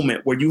that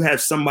moment where you have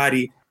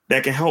somebody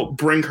that can help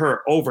bring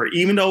her over,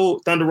 even though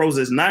Thunder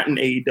Rosa is not an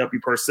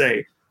AEW per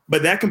se,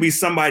 but that can be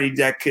somebody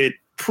that could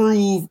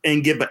prove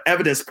and give an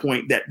evidence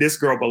point that this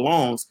girl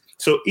belongs.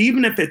 So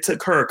even if it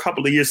took her a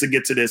couple of years to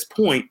get to this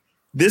point,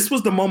 this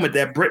was the moment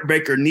that Britt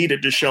Baker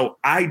needed to show,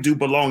 I do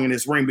belong in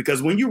this ring.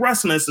 Because when you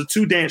wrestle, it's a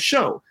two-dance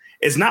show.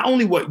 It's not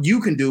only what you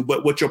can do,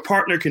 but what your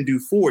partner can do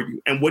for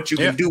you and what you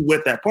can do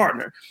with that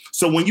partner.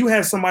 So when you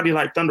have somebody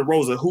like Thunder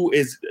Rosa, who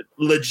is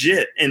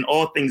legit in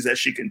all things that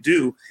she can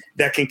do,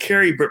 that can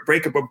carry Britt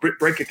Baker, but Britt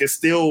Baker can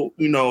still,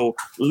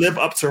 live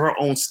up to her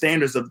own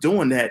standards of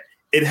doing that,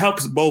 it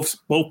helps both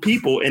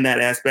people in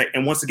that aspect.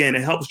 And once again,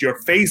 it helps your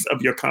face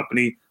of your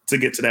company to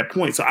get to that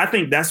point. So I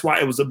think that's why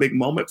it was a big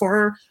moment for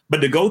her.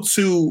 But to go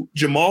to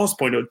Jamal's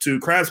point, or to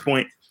Crab's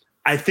point,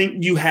 I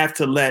think you have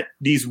to let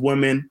these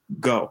women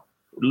go.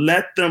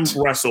 Let them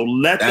wrestle.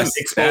 Let them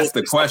expose. That's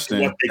the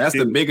question. That's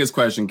the biggest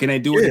question. Can they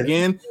do it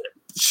again?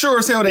 Sure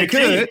as hell they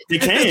could. They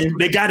can.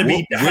 They got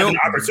to have an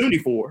opportunity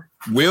for.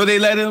 Will they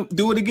let them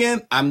do it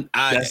again?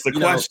 That's the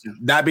question.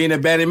 Not being a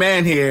betting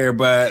man here,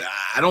 but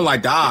I don't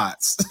like the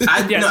odds.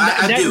 I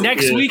do.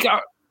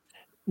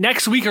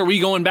 Next week, are we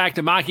going back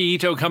to Maki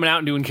Ito coming out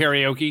and doing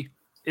karaoke?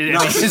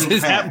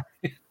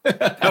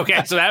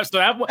 Okay, so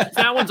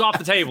that one's off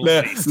the table.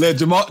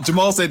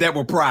 Jamal said that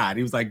with pride.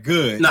 He was like,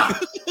 "Good." No,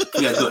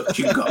 yeah, good.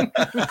 You can go.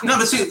 No,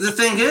 but see, the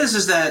thing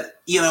is that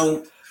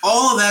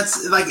all of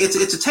that's like it's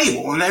a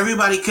table, and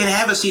everybody can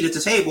have a seat at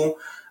the table.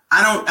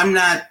 I'm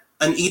not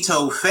an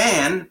Ito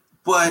fan,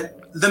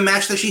 but the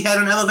match that she had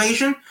on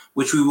Elevation,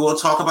 which we will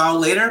talk about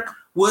later,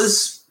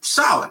 was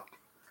solid.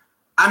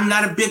 I'm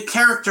not a big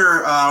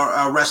character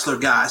wrestler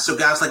guy, so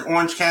guys like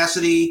Orange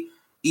Cassidy,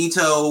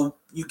 Ito,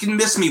 you can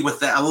miss me with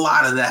that, a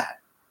lot of that.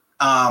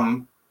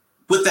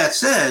 With that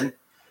said,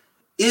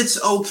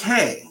 it's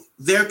okay.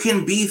 There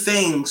can be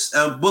things,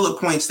 bullet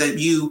points that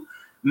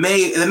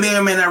may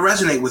or may not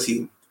resonate with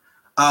you.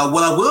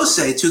 What I will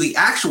say to the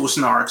actual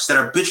snarks that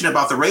are bitching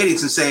about the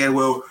ratings and saying,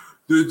 well,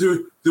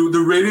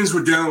 the ratings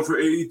were down for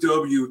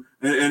AEW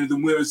and the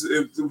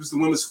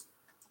women's,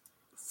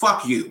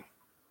 fuck you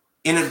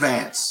in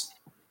advance.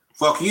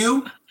 Fuck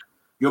you,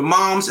 your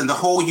moms, and the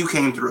whole you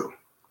came through.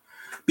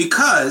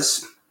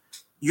 Because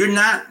you're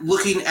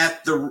looking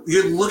at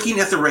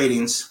the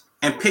ratings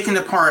and picking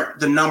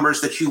apart the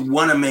numbers that you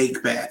want to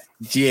make bad.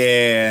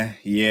 Yeah.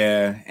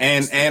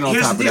 And on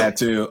top of that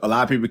too, a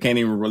lot of people can't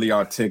even really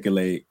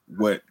articulate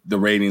what the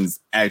ratings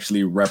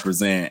actually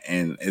represent.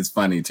 And it's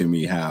funny to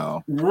me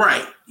how.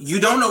 Right.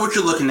 You don't know what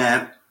you're looking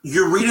at.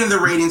 You're reading the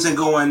ratings and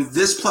going,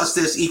 this plus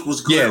this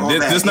equals good. Yeah,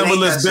 this number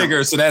looks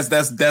bigger, so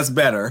that's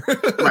better.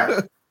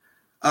 Right.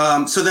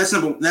 So that's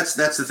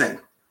the thing.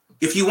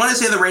 If you want to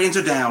say the ratings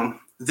are down,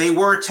 they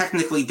were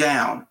technically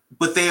down,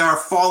 but they are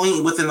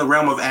falling within the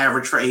realm of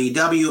average for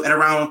AEW at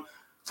around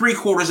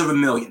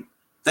 750,000.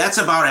 That's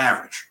about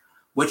average.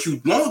 What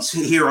you won't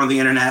hear on the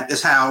internet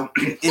is how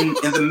in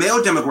the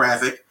male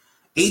demographic,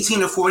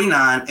 18 to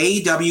 49,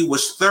 AEW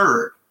was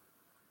third.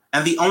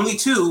 And the only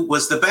two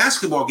was the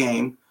basketball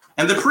game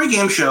and the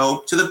pregame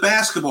show to the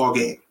basketball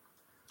game.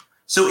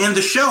 So in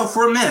the show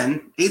for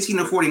men, 18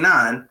 to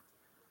 49,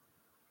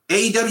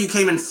 AEW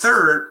came in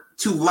third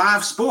to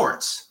live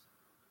sports.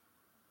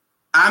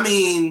 I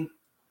mean,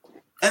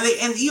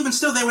 and even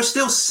still, they were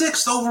still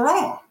sixth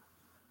overall.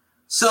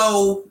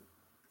 So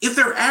if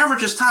their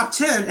average is top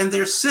 10 and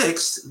they're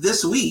sixth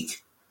this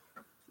week,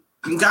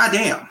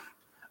 goddamn.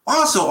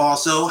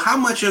 Also, how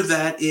much of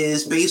that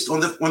is based on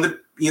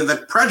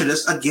the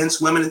prejudice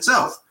against women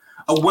itself?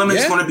 A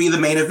woman's going to be the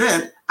main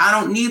event. I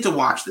don't need to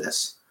watch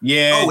this.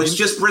 Yeah. Oh, it's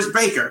just Britt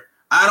Baker.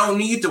 I don't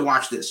need to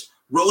watch this.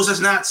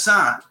 Rosa's not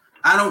signed.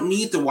 I don't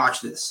need to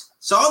watch this.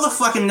 So all the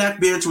fucking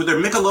neckbeards with their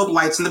Michelob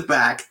lights in the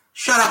back,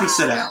 shut up and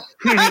sit down.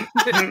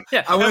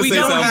 Yeah, I we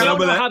don't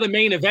know how the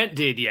main event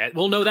did yet.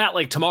 We'll know that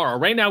like tomorrow.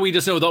 Right now, we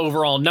just know the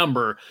overall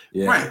number.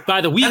 Yeah. Right. By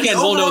the weekend,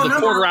 we'll know the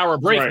quarter-hour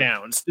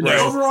breakdowns. Right.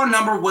 The overall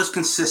number was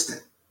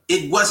consistent.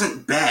 It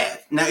wasn't bad.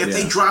 Now, if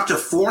they dropped to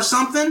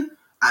 4-something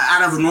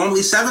out of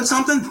normally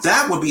 7-something,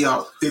 that would be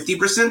a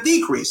 50%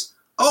 decrease.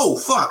 Oh,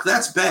 fuck,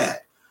 that's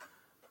bad.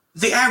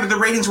 The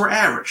ratings were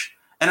average.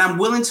 And I'm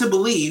willing to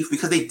believe,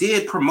 because they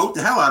did promote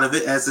the hell out of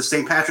it as the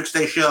St. Patrick's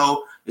Day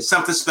show, it's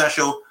something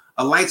special,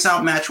 a lights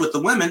out match with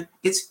the women,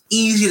 it's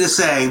easy to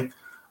say,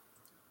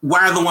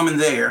 why are the women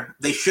there?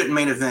 They shouldn't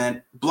main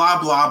event,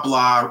 blah, blah,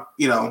 blah,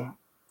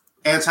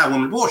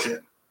 anti-woman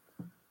bullshit.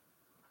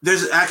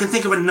 I can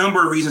think of a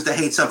number of reasons to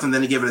hate something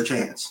than to give it a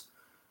chance.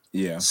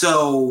 Yeah.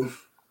 So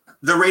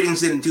the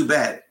ratings didn't do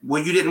bad.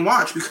 Well, you didn't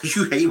watch because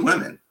you hate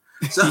women.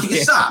 So you can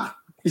stop.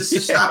 Just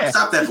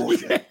stop that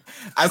bullshit.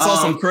 I saw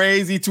some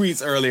crazy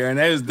tweets earlier, and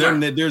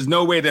there's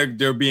no way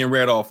they're being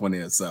read off on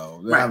this.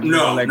 So right.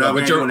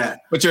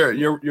 But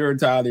you're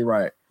entirely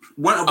right.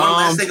 One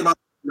last thing about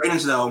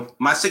ratings, though,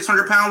 my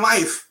 600-pound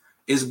life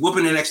is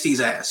whooping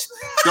NXT's ass.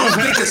 Don't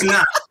think it's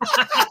not.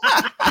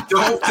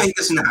 Don't think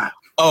it's not.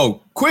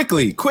 Oh,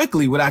 quickly,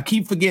 what I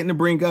keep forgetting to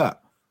bring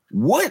up.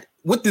 What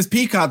with this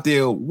Peacock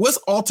deal, what's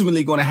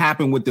ultimately going to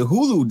happen with the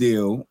Hulu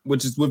deal,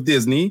 which is with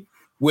Disney,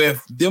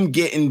 with them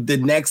getting the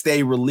next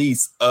day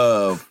release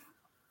of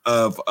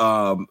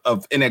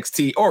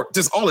NXT or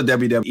just all of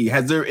WWE?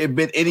 Has there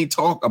been any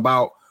talk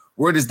about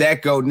where does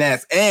that go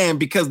next? And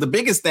because the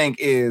biggest thing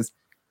is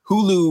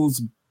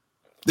Hulu's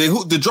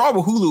the draw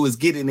with Hulu is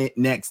getting it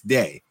next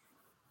day.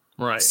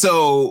 Right.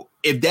 So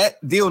if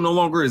that deal no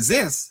longer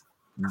exists,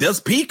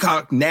 does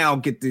Peacock now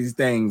get these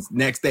things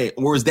next day,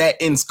 or is that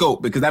in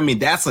scope? Because I mean,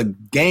 that's a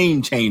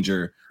game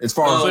changer as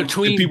far as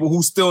the people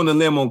who still in the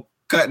limo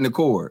cutting the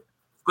cord.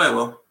 Go ahead,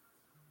 Will.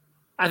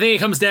 I think it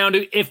comes down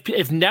to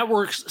if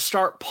networks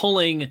start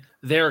pulling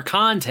their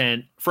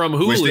content from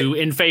Hulu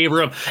in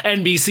favor of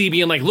NBC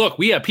being like, look,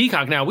 we have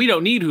Peacock now. We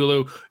don't need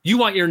Hulu. You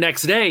want your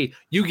next day,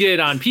 you get it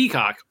on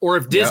Peacock. Or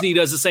if Disney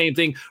does the same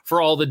thing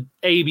for all the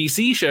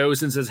ABC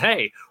shows and says,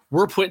 hey,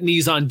 we're putting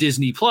these on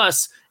Disney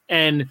Plus,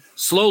 and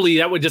slowly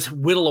that would just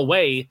whittle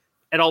away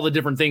at all the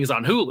different things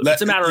on Hulu.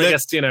 It's a matter, I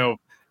guess,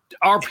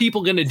 are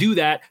people going to do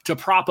that to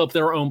prop up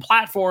their own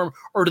platform,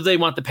 or do they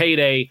want the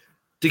payday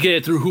to get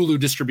it through Hulu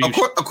distribution?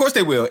 Of course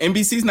they will.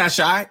 NBC's not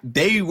shy.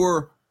 They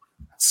were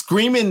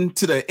screaming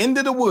to the end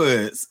of the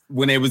woods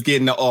when they was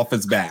getting the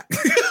Office back.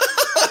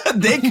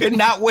 They could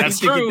not wait That's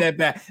to true. get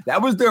that back.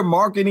 That was their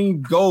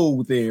marketing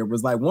goal there.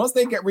 Was like, once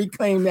they get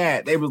reclaimed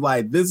that, they was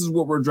like, this is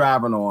what we're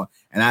driving on.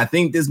 And I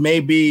think this may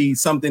be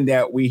something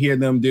that we hear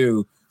them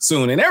do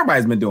soon. And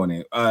everybody's been doing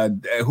it.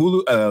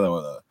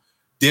 Hulu,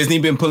 Disney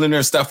been pulling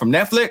their stuff from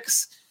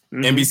Netflix.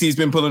 Mm-hmm. NBC's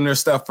been pulling their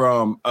stuff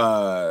from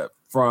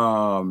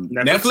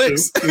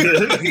Netflix.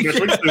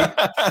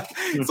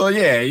 So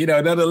yeah, you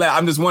know, nonetheless,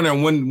 I'm just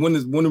wondering when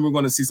are we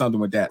going to see something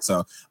with that?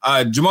 So,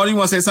 Jamal, you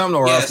want to say something,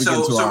 or else we get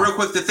into real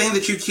quick, the thing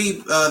that you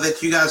keep that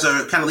you guys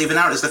are kind of leaving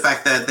out is the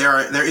fact that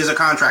there is a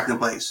contract in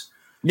place.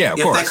 Yeah,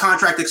 if that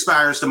contract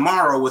expires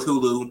tomorrow with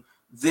Hulu,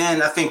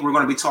 then I think we're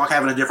going to be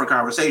having a different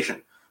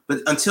conversation. But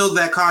until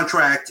that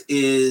contract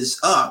is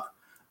up,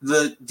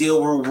 the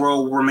deal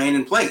will remain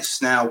in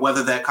place. Now,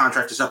 whether that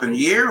contract is up in a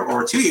year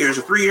or 2 years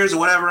or 3 years or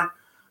whatever,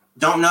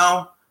 don't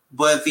know.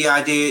 But the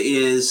idea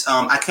is,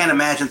 I can't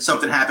imagine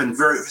something happening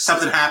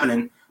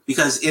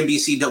because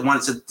NBC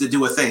wanted to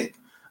do a thing.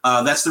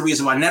 That's the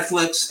reason why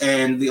Netflix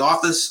and The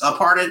Office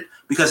parted,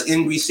 because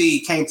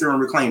NBC came through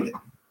and reclaimed it.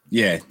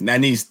 Yeah, that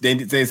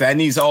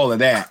needs all of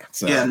that.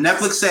 So. Yeah,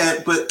 Netflix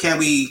said, "But can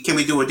we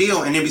do a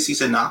deal?" And NBC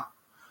said, "No." Nah.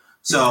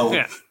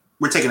 So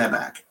we're taking that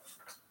back.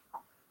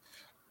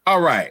 All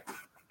right,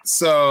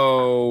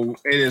 so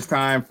it is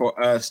time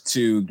for us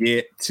to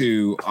get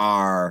to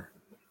our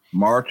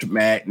March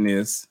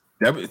Madness.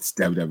 It's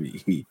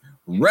WWE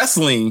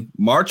Wrestling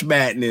March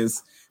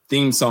Madness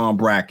theme song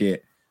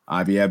bracket.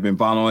 If you have been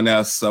following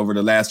us over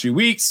the last few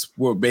weeks,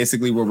 what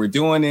we're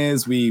doing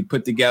is we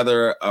put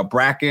together a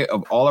bracket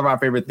of all of our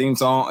favorite theme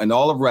song and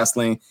all of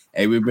wrestling,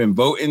 and we've been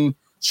voting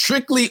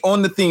strictly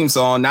on the theme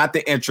song, not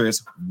the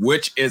interest,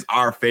 which is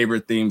our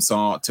favorite theme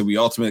song, till we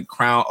ultimately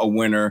crown a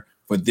winner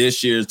for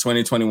this year's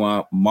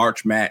 2021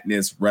 March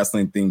Madness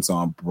wrestling theme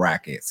song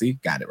bracket. See,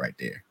 got it right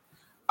there.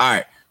 All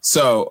right.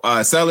 So,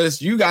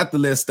 Sellers, you got the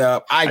list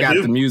up. I got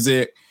the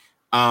music.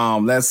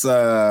 Let's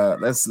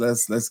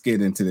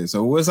get into this.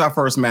 So, what's our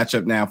first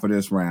matchup now for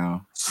this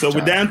round? So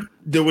we're down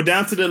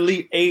to the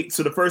Elite Eight.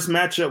 So the first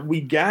matchup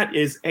we got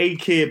is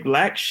A-Kid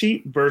Black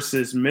Sheep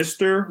versus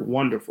Mr.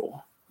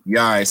 Wonderful.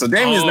 Yeah, all right. So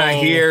Damien's not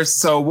here,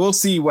 so we'll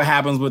see what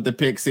happens with the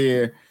picks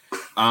here.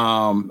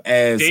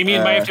 As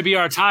Damien might have to be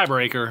our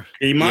tiebreaker.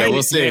 He might. Yeah,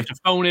 we'll see. Have to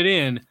phone it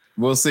in.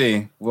 We'll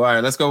see. Well, all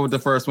right, let's go with the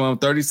first one.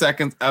 30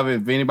 seconds of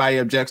it. If anybody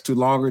objects too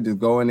longer, just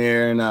go in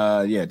there and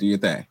do your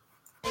thing.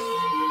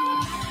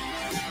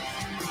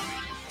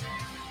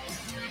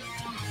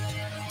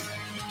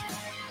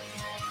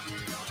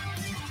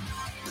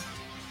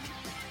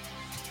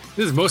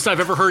 This is the most I've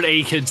ever heard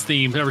A-Kid's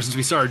theme ever since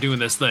we started doing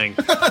this thing.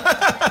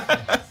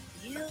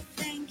 You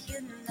think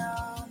you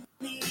know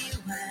me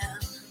well.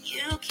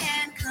 You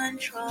can't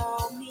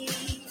control me.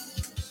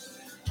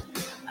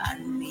 I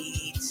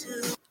need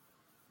to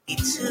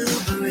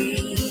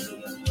breathe.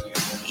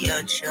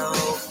 You're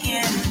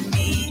choking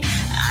me.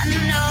 I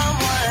know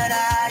what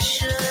I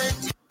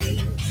should do.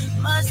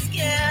 Must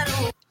get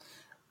away.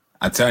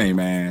 I tell you,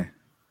 man,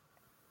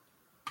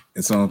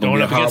 it's going to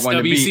be a hard one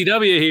to beat.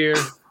 WCW here.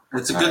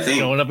 It's a good thing.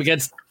 Going up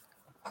against.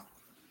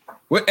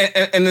 What,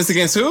 and this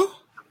against who?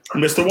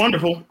 Mr.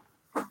 Wonderful.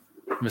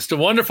 Mr.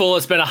 Wonderful.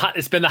 It's been the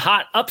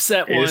hot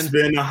upset one. It's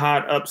been a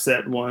hot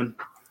upset one.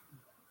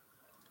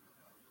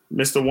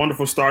 Mr.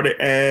 Wonderful started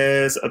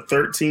as a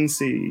 13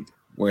 seed.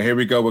 Well, here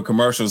we go with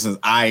commercials, since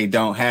I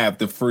don't have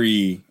the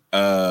free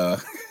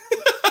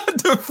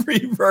the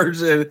free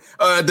version,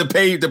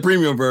 the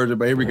premium version,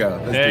 but here we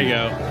go. There you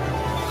go.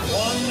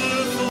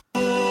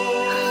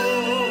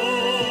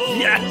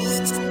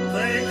 Yes.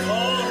 They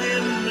call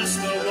him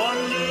Mr.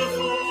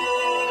 Wonderful.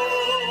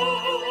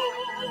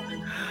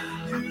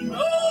 You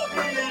know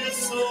he is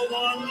so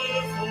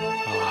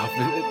wonderful.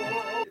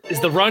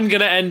 Is the run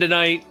gonna end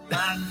tonight?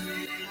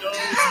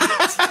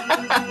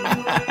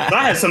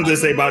 I had something to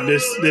say about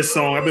this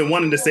song. I've been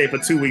wanting to say it for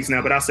 2 weeks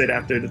now, but I'll say it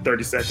after the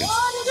 30 seconds.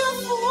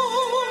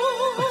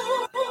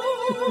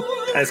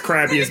 As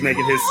Krabby is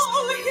making his.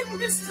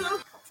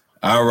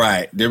 All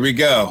right, there we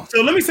go.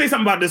 So let me say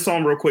something about this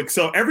song real quick.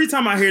 So every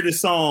time I hear this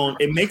song,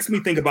 it makes me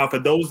think about, for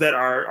those that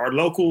are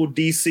local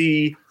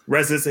DC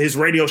residents, his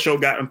radio show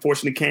got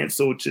unfortunately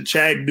canceled, to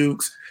Chad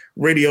Duke's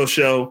radio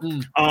show.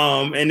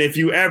 And if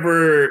you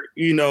ever,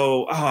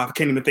 I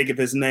can't even think of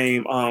his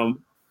name.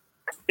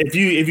 If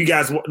you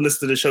guys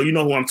listen to the show, you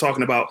know who I'm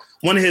talking about.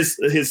 One of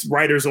his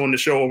writers on the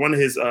show, or one of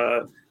his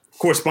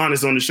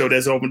correspondents on the show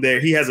that's over there,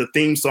 he has a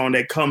theme song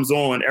that comes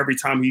on every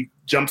time he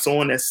jumps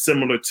on that's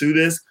similar to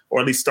this, or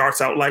at least starts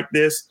out like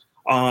this.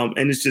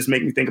 And it's just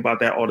making me think about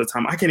that all the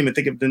time. I can't even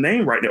think of the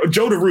name right now.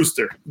 Joe the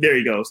Rooster. There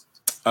he goes.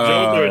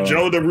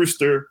 Joe the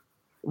Rooster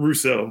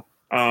Russo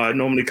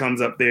normally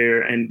comes up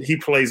there, and he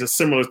plays a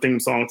similar theme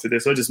song to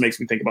this. So it just makes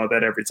me think about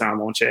that every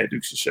time on Chad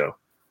Dukes' show.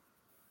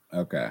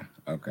 Okay.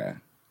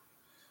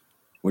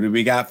 What do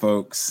we got,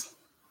 folks?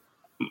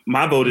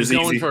 My vote is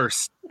easy. Going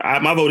first.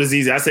 My vote is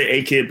easy. I say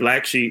A-Kid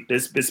Black Sheep.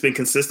 It's been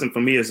consistent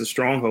for me as a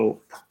stronghold.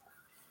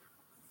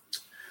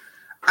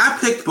 I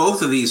picked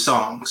both of these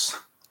songs.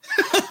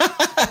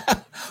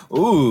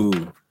 Ooh.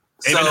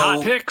 Even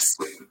hot picks.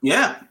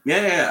 Yeah.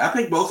 I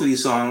picked both of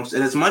these songs,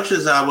 and as much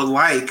as I would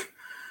like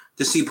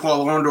to see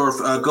Paul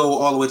Orndorff go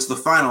all the way to the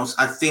finals,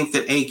 I think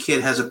that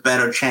A-Kid has a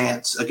better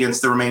chance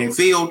against the remaining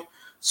field,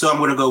 so I'm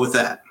going to go with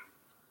that.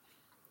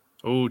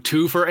 Oh,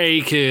 2 for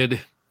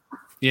A-Kid.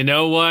 You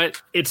know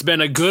what? It's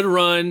been a good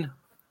run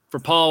for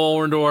Paul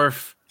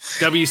Orndorff.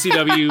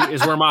 WCW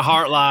is where my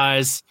heart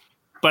lies,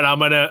 but I'm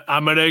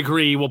gonna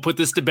agree. We'll put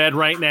this to bed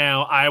right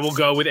now. I will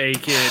go with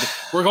A-Kid.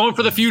 We're going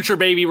for the future,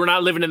 baby. We're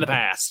not living in the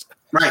past.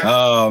 Right.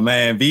 Oh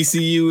man,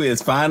 VCU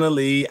is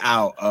finally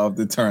out of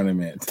the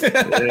tournament.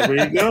 There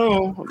we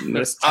go.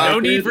 No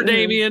need for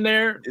Damian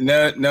there.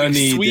 No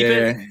need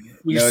there.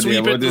 We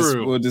sweep it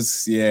through.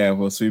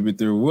 We'll sweep it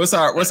through. What's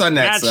our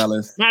next,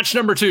 fellas? Match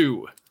number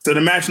 2. So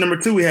the match number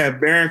 2, we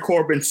have Baron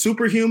Corbin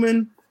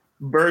Superhuman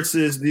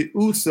versus the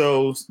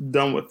Usos.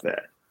 Done with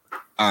that.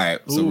 All right,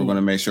 so we're going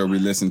to make sure we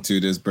listen to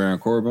this Baron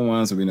Corbin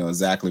one so we know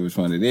exactly which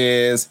one it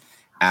is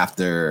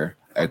after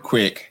a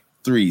quick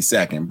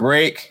 3-second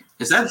break.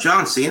 Is that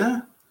John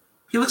Cena?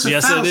 He looks like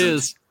Yes, it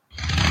is.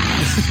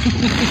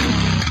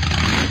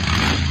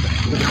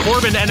 The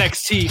Corbin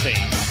NXT thing.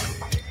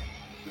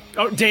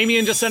 Oh,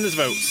 Damian just sent his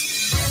votes.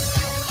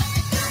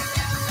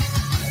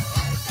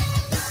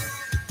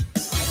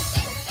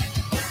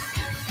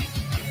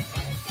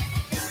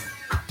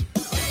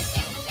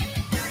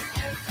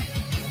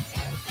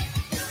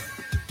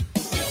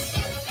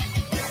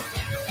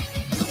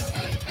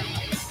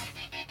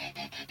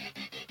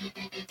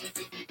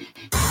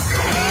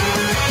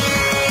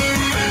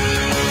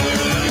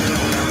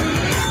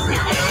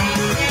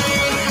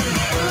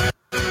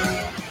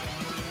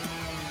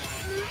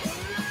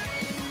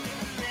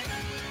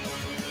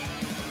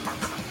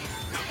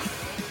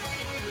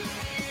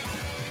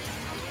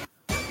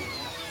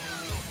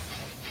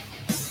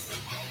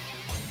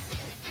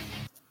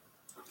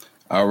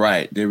 All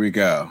right, there we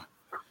go.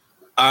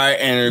 All right,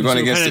 and we're going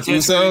against the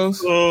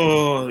Usos.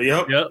 Oh,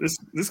 yep. This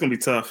is going to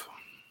be tough.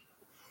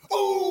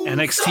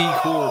 NXT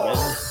Corbin.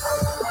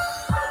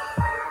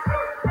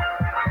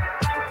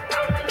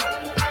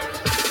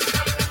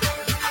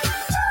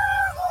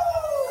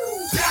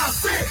 Down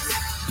 6.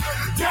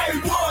 Day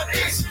 1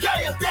 is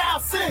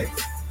down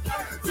 6.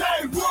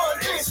 Day 1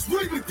 is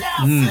sweeping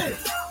down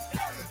 6.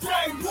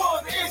 Day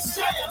 1 is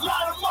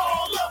line them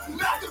all up and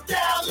knock them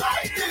down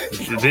like this.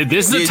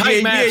 This is a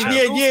tight match.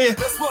 Yeah.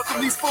 Let's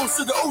welcome these folks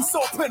to the Uso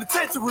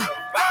Penitentiary.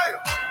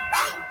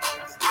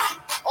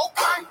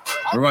 Okay.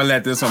 We're going to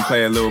let this one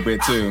play a little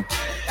bit too.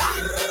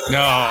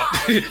 No,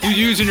 you're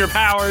using your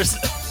powers.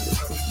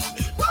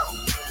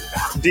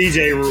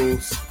 DJ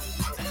rules.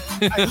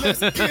 Hey, let's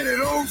get it,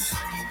 Us.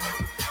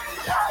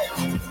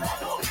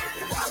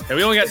 And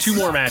we only got 2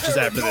 more matches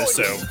after this,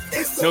 so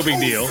no big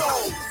deal.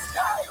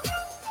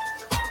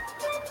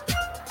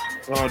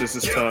 Oh, this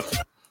is tough.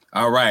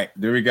 All right,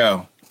 there we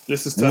go.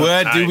 This is tough.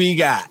 What do we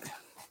got?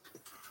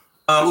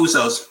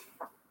 Usos.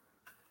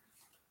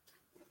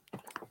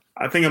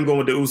 I think I'm going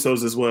with the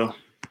Usos as well.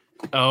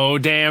 Oh,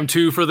 damn,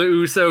 2 for the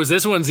Usos.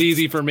 This one's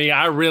easy for me.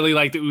 I really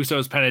like the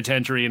Usos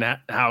Penitentiary and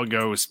how it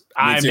goes.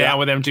 I'm down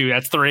with them, too.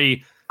 That's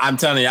 3. I'm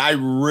telling you, I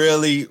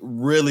really,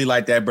 really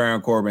like that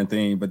Baron Corbin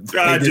thing, but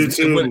I do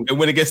too.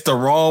 When it gets the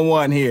wrong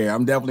one here,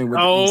 I'm definitely with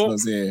the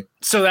Usos here.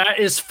 So that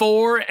is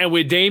 4, and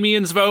with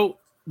Damian's vote,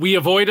 we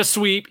avoid a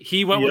sweep.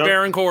 He went with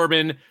Baron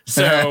Corbin.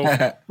 So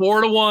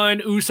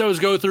 4-1,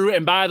 Usos go through.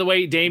 And by the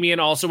way, Damian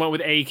also went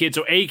with A-Kid.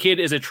 So A-Kid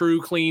is a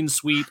true clean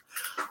sweep.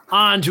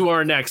 On to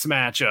our next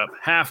matchup.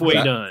 Halfway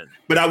done.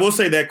 But I will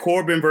say that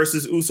Corbin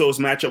versus Usos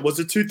matchup was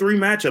a 2-3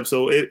 matchup.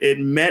 So it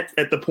met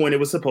at the point it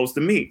was supposed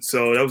to meet.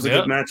 So that was a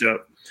good matchup.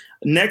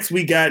 Next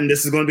we got, and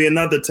this is going to be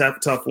another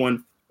tough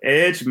one,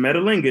 Edge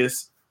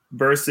Metalingus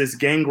versus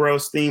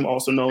Gangrel's theme,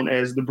 also known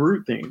as the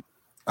Brood theme.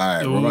 All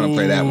right, we're going to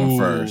play that one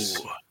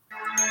first.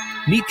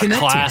 Meet Connect.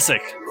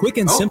 Classic. Quick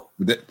and simple.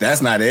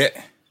 That's not it.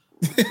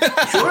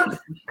 Sure.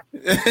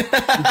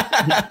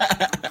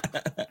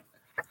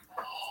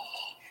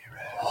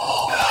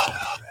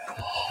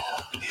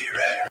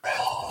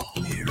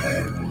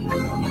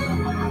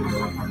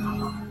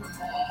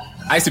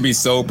 I used to be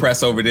so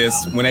pressed over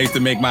this when I used to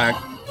make my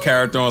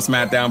character on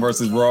SmackDown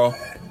versus Raw.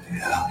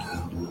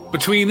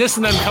 Between this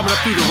and them coming up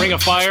through the Ring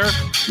of Fire,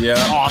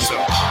 awesome.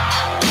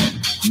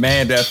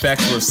 Man, the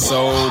effects were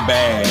so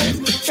bad.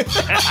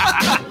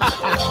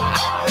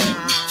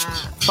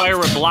 Fire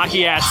with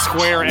blocky ass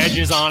square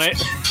edges on it.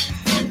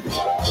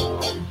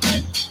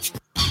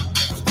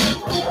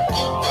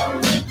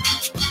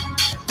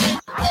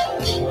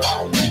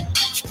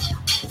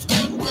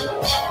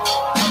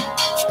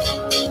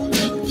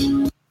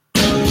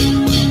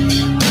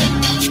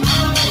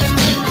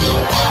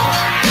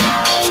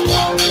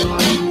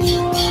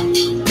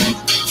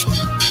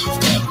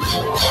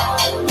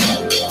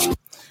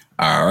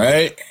 All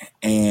right.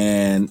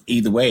 And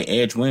either way,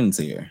 Edge wins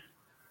here.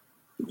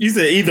 You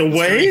said either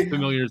way?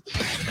 Familiar.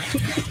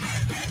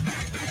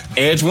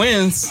 Edge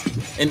wins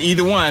in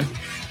either one.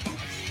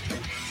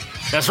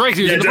 That's right.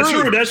 Yeah, that's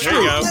true. That's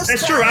true.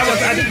 That's true.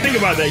 I didn't think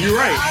about that. You're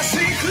right. I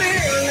see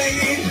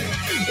clearly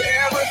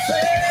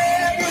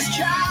everything has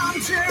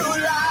come to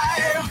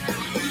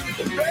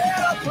life.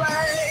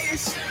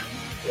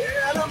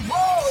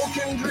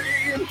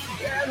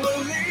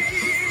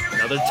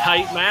 Another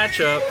tight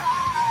matchup.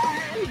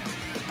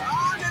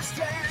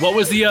 What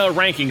was the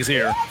rankings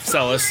here,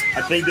 Celis?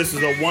 I think this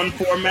is a 1-4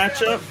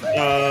 matchup.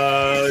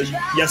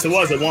 Yes, it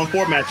was a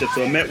 1-4 matchup,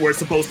 so it met where it's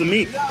supposed to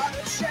meet.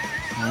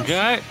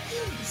 Okay.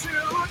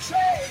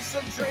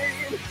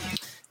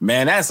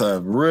 Man, that's a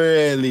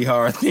really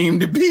hard theme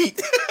to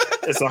beat.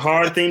 It's a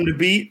hard theme to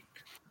beat,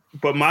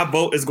 but my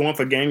vote is going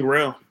for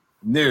Gangrel.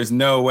 There's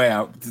no way.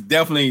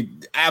 Definitely,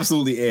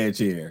 absolutely edge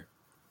here.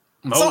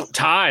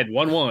 Tied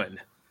 1-1.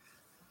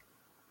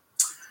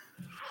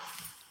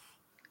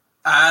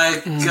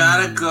 I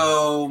gotta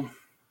go.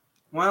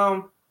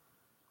 Well,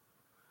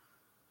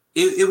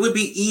 it would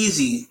be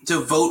easy to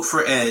vote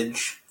for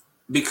Edge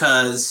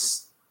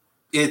because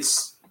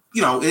it's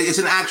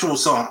an actual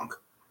song.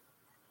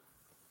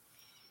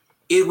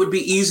 It would be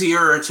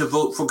easier to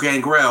vote for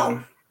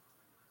Gangrel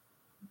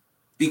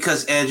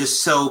because Edge is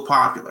so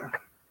popular.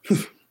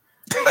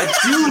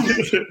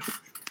 I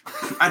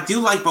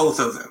do like both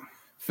of them.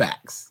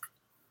 Facts.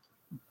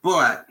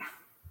 But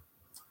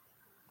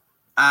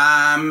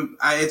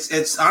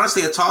it's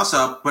honestly a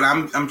toss-up, but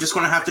I'm just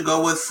going to have to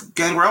go with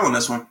Gangrel on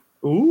this one.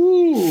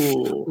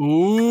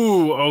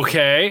 Ooh,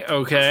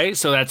 okay.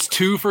 So that's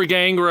 2 for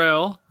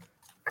Gangrel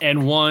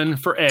and 1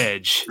 for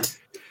Edge.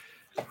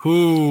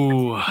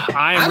 Ooh,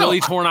 I am really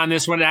torn on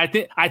this one. I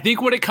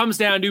think what it comes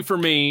down to for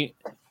me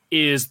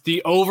is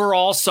the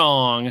overall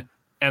song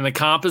and the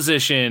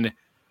composition.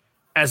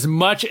 As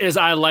much as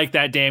I like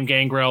that damn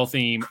Gangrel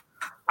theme,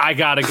 I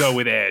gotta go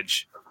with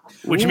Edge,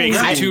 which makes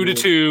it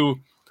 2-2,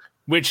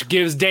 which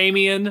gives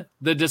Damian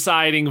the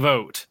deciding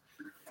vote,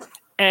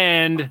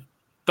 and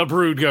the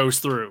Brood goes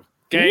through.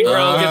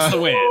 Gangrel gets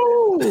the win.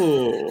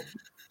 Ooh.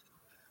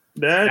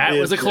 That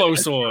was a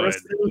close one.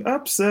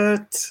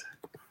 Upset.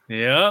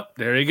 Yep,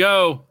 there you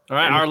go. All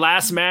right, our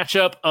last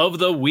matchup of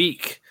the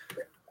week.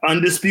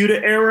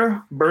 Undisputed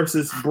Era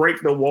versus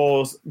Break the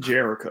Walls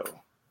Jericho.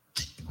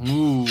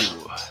 Ooh.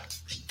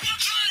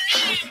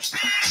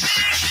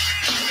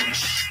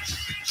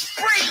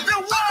 Break the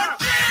wall.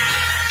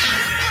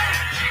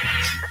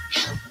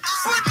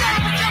 Put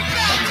down with your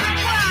back to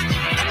rock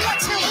and what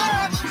you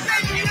want.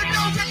 Baby, you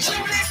know that you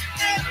list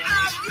and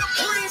I'm your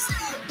priest.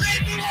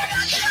 Baby, what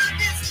I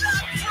got is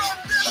not from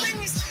the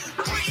least.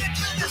 Bring it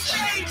to the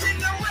stage in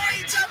the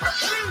rage of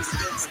abuse.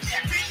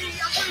 Step in the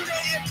arena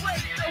and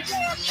break the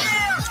wall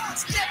down.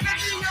 Step in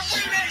the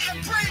arena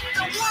and break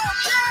the wall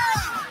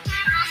down.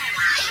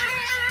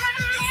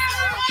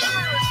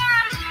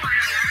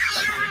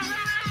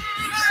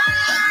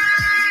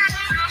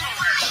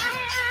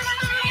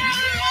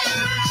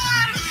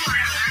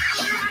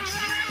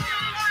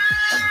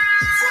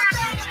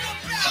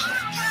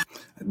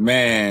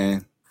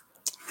 Man,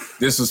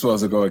 this was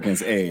supposed to go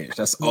against Edge.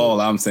 That's all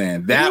I'm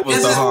saying. That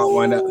was the hard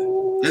one.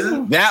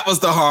 That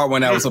was the hard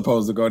one that was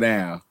supposed to go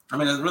down. I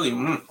mean, it's really.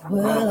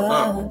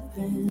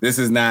 This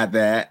is not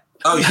that.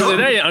 Oh, yeah.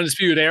 Today,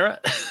 Undisputed Era.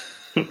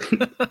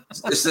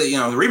 It's the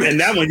remix. And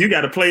that one, you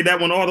got to play that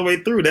one all the way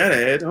through that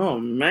ad. Oh,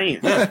 man.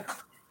 Yeah.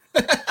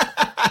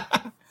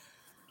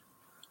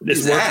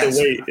 It's worth the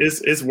wait.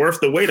 It's worth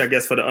the wait, I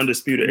guess, for the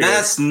Undisputed Era.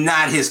 That's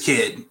not his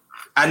kid.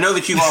 I know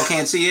that you all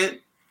can't see it,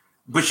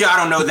 but y'all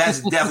don't know that's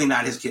definitely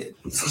not his kid.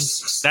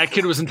 That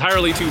kid was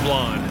entirely too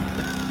blonde.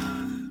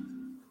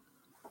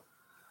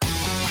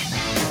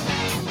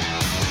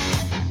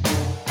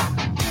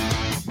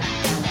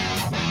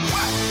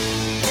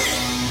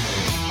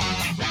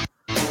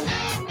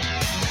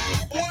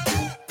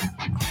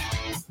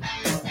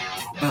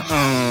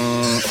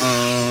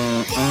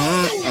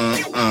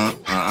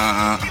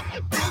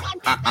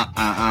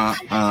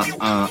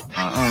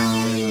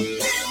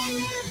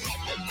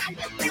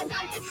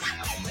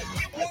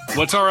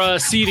 What's our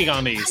seating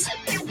on these?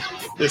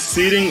 The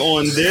seating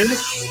on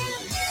this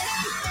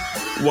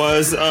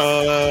was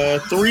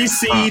 3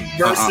 seed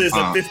versus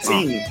a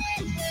 15.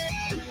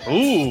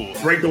 Ooh.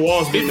 Break the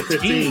Walls being the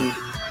 15.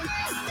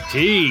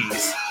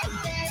 Jeez.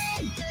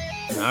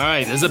 All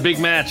right, this is a big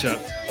matchup.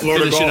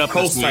 Florida Finish it Gulf up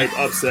Coast this week. type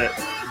upset.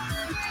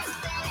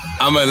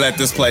 I'm gonna let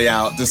this play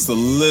out just a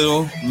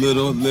little I mean,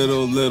 we're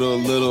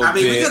bit.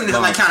 getting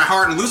like kind of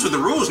hard and loose with the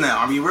rules now.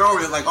 I mean, we're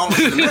already like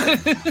almost in the minute.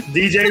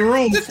 DJ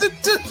Rules.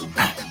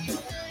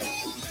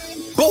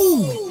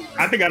 Boom!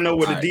 I think I know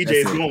where the All right, DJ is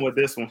that's it. going with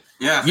this one.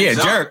 Yeah.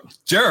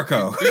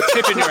 Jericho. You're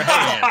tipping your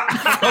hand.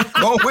 I'm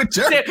going with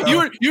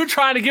Jericho. You were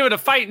trying to give it a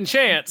fighting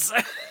chance.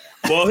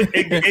 Well,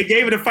 it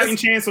gave it a fighting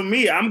chance for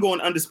me. I'm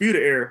going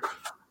Undisputed Era.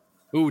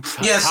 Ooh,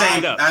 Yeah, same.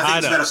 tied up, I think tied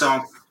it's a up. better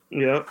song.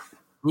 Yep.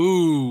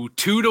 Ooh,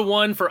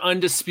 2-1 for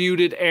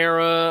Undisputed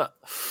Era.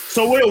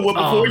 So Will,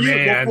 Oh,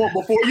 man.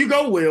 before you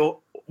go,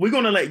 Will, we're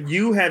gonna let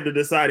you have the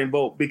deciding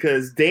vote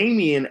because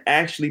Damian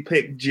actually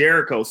picked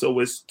Jericho, so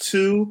it's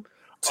 2-2.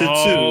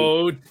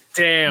 Oh,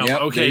 damn.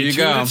 Yep, Okay, there you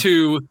go.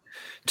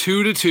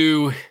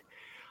 2-2.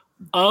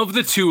 Of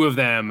the two of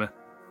them,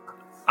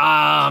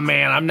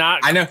 man, I'm not.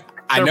 I know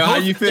how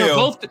you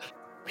feel.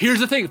 Here's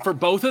the thing: for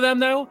both of them,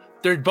 though,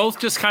 they're both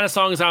just kind of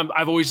songs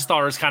I've always just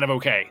thought is kind of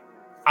okay.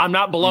 I'm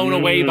not blown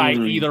away by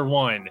either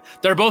one.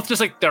 They're both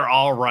just like they're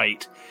all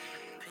right.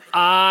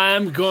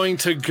 I'm going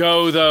to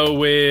go though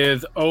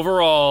with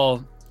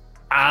overall.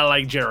 I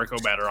like Jericho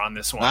better on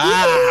this one.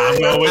 I'll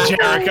go with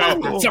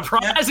Jericho.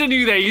 Surprising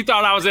you that you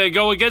thought I was going to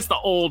go against the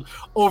old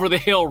over the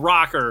hill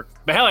rocker,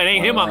 but hell, it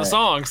ain't him on the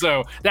song,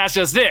 so that's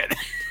just it.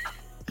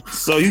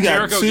 So you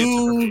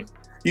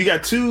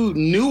got two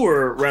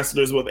newer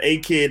wrestlers with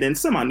A-Kid and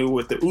semi-new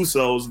with the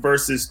Usos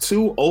versus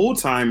two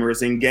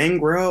old-timers in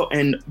Gangrel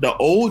and the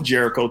old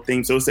Jericho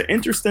theme. So it's an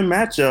interesting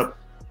matchup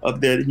of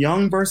the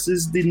young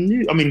versus the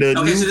new. I mean, the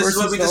new so versus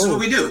the old.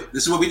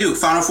 this is what we do.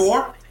 Final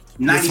four.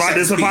 90 seconds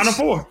This is the apiece. final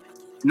four.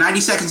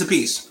 90 seconds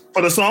apiece.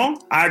 For the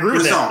song? I agree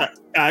with song. that.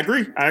 I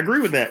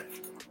agree with that.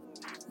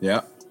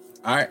 Yeah.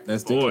 All right,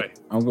 let's do it.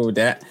 I'm good with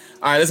that.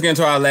 All right, let's get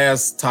into our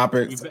last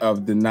topics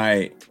of the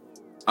night.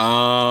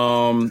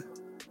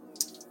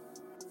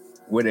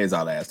 What is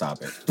our last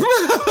topic? No,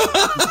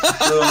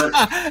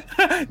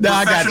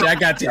 I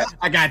got you.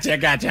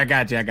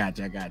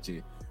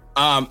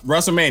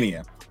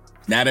 WrestleMania.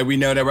 Now that we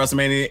know that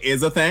WrestleMania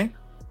is a thing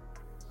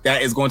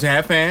that is going to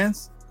have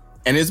fans,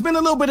 and there's been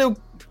a little bit of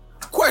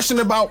question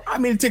about how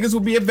many tickets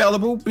will be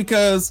available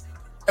because,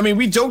 I mean,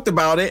 we joked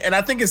about it, and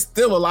I think it's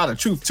still a lot of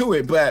truth to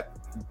it, but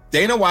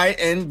Dana White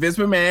and Vince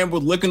McMahon were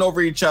looking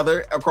over each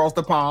other across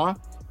the pond,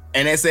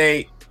 and they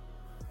say,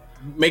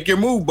 make your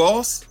move,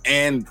 boss.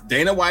 And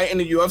Dana White and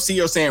the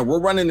UFC are saying,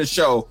 we're running the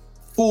show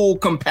full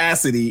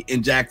capacity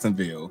in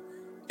Jacksonville.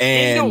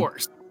 And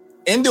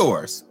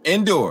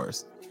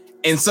Indoors.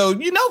 And so,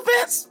 you know,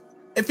 Vince,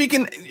 if he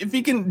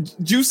can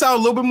juice out a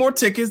little bit more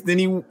tickets, then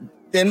he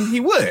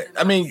would.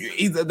 I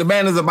mean, the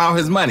man is about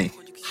his money.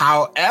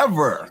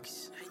 However,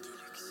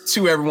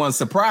 to everyone's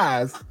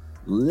surprise,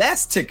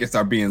 less tickets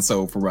are being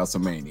sold for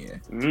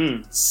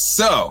WrestleMania.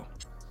 So,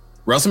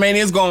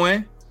 WrestleMania is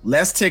going,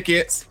 less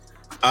tickets.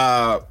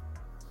 Now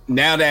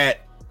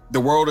that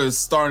the world is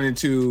starting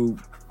to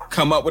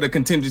come up with a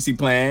contingency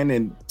plan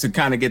and to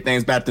kind of get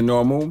things back to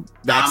normal.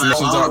 I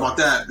don't know about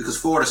that because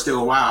Florida's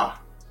still wild.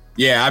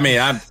 Yeah, I mean,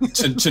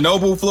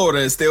 Chernobyl, Florida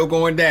is still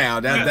going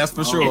down. That's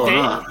for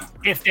sure.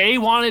 If they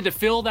wanted to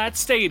fill that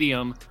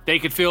stadium, they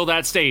could fill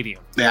that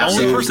stadium. Yeah, the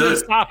only person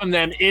that's stopping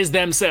them is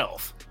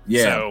themselves.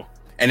 Yeah. So,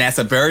 and that's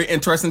a very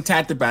interesting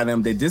tactic by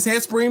them. They just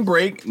had spring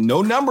break.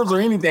 No numbers or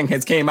anything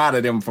has came out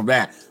of them from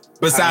that.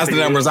 Besides the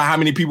numbers of how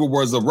many people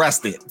was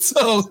arrested.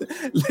 So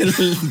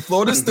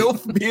Florida's still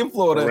being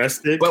Florida.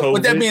 Arrested, but COVID.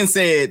 With that being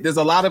said, there's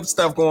a lot of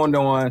stuff going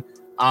on.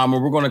 And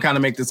we're going to kind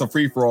of make this a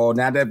free-for-all.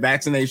 Now that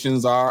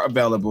vaccinations are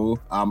available,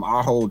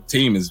 our whole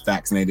team is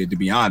vaccinated, to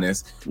be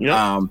honest.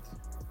 Yep.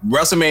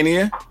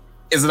 WrestleMania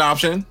is an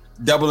option.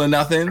 Double or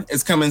Nothing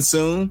is coming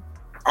soon.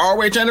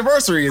 ROH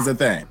Anniversary is a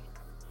thing.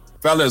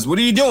 Fellas, what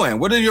are you doing?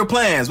 What are your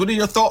plans? What are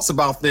your thoughts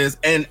about this?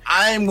 And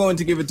I'm going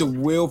to give it to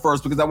Will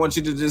first because I want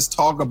you to just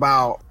talk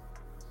about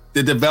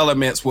the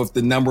developments with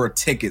the number of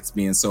tickets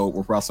being sold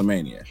with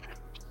WrestleMania.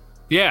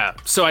 yeah.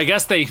 So I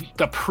guess the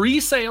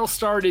pre-sale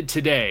started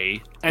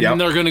today, and then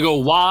they're going to go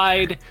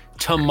wide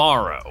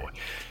tomorrow.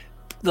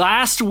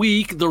 Last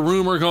week, the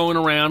rumor going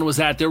around was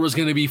that there was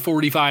going to be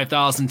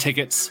 45,000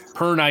 tickets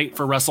per night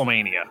for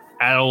WrestleMania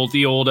at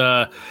the old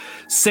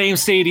same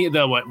stadium.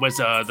 Where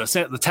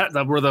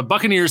the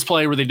Buccaneers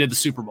play, where they did the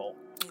Super Bowl.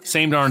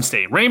 Same darn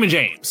stadium, Raymond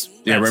James.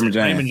 Yeah,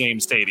 Raymond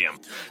James Stadium.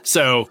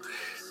 So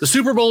the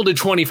Super Bowl did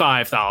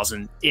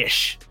 25,000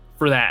 ish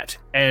for that,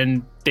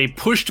 and they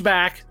pushed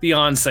back the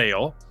on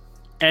sale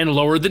and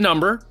lowered the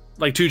number,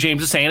 like 2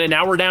 James is saying, and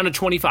now we're down to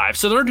 25.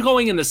 So they're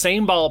going in the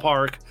same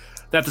ballpark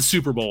that the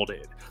Super Bowl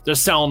did. They're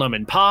selling them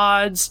in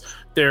pods.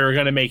 They're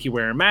going to make you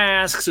wear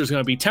masks. There's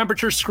going to be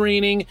temperature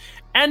screening,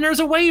 and there's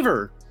a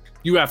waiver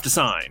you have to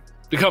sign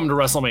to come to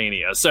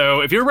WrestleMania.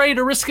 So if you're ready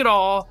to risk it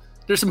all,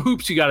 there's some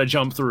hoops you got to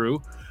jump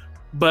through.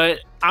 But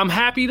I'm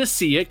happy to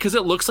see it because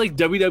it looks like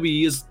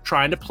WWE is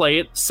trying to play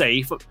it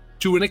safe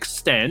to an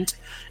extent.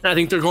 And I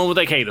think they're going with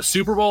like, hey, the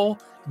Super Bowl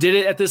did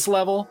it at this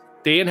level.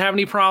 They didn't have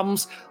any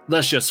problems.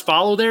 Let's just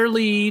follow their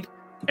lead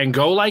and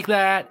go like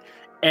that.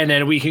 And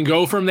then we can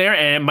go from there.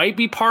 And it might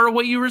be part of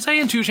what you were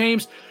saying too,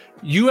 James.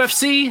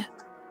 UFC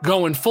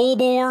going full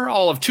bore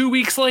all of 2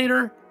 weeks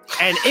later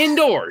and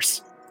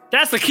indoors.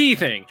 That's the key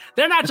thing.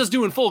 They're not just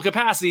doing full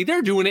capacity.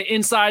 They're doing it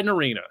inside an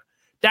arena.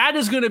 That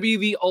is going to be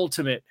the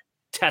ultimate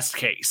test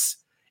case.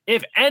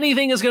 If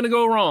anything is going to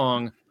go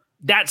wrong,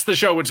 that's the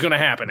show it's going to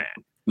happen at.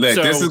 Look,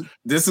 So,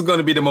 this is going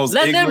to be the most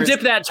let ignorant. them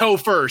dip that toe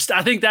first.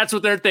 I think that's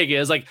what their thing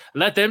is. Like,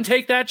 let them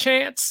take that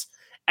chance.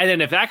 And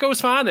then if that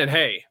goes fine, then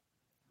hey,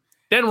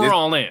 then we're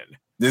all in.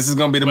 This is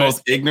going to be the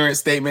most ignorant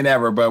statement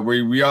ever, but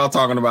we all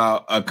talking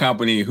about a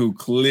company who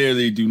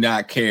clearly do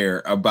not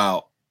care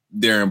about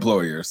their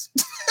employers.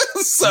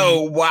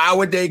 So why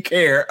would they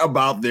care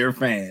about their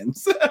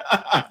fans?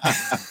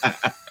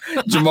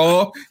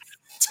 Jamal,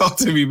 talk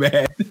to me,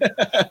 man.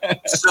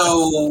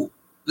 So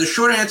the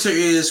short answer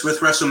is with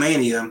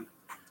WrestleMania,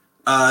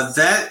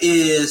 that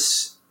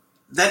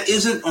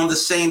isn't on the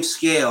same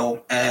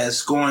scale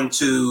as going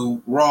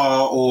to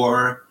Raw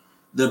or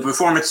the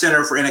Performance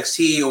Center for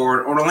NXT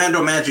or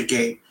Orlando Magic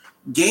game.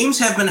 Games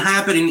have been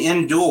happening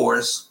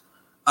indoors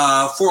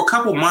for a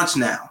couple months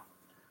now.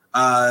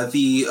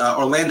 The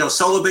Orlando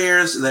Solar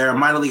Bears, they're a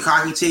minor league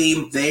hockey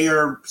team. They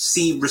are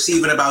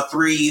receiving about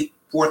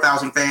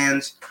 4,000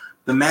 fans.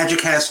 The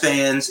Magic has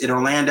fans in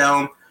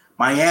Orlando.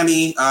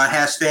 Miami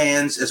has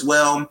fans as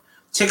well.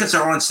 Tickets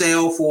are on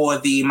sale for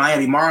the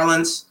Miami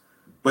Marlins,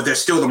 but they're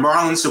still the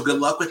Marlins, so good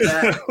luck with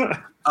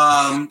that.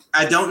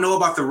 I don't know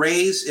about the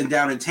Rays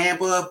down in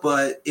Tampa,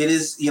 but it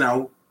is,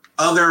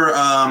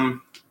 other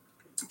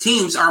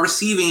teams are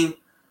receiving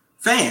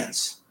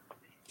fans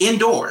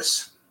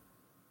indoors.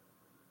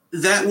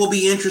 That will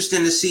be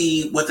interesting to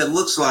see what that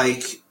looks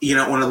like,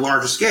 on a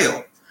larger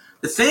scale.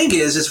 The thing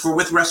is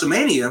with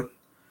WrestleMania,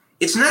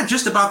 it's not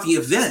just about the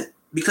event,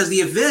 because the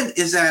event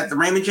is at the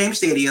Raymond James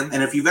Stadium,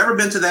 and if you've ever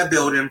been to that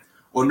building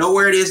or know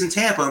where it is in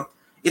Tampa,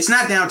 it's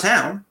not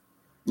downtown.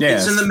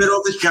 Yes. It's in the middle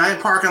of this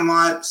giant parking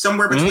lot,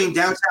 somewhere between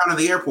downtown and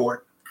the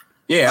airport.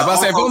 Yeah, I was about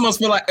to say, it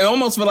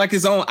almost feel like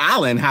its own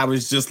island. How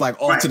it's just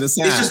like all to the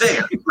side. It's just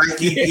there.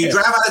 Like you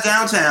drive out of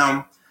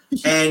downtown,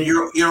 and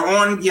you're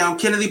on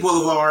Kennedy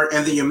Boulevard,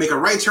 and then you make a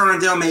right turn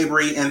on Del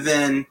Mabry, and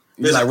then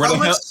there's like, a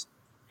Publix.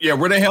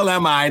 where the hell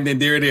am I? And then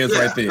there it is,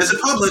 right there. There's a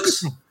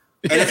Publix,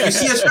 and if you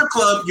see a strip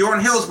club, you're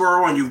in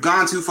Hillsborough, and you've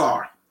gone too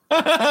far.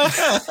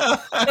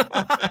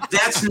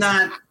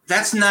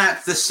 That's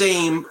not the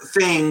same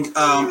thing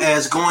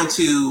as going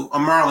to a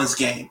Marlins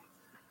game.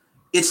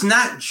 It's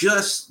not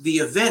just the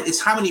event,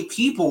 it's how many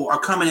people are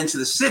coming into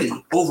the city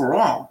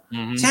overall.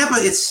 Mm-hmm. Tampa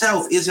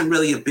itself isn't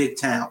really a big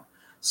town.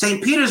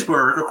 St.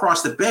 Petersburg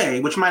across the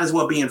bay, which might as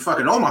well be in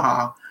fucking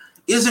Omaha,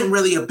 isn't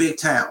really a big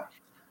town.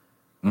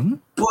 Mm-hmm.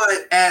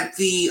 But at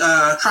the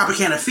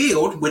Tropicana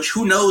Field, which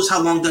who knows how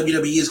long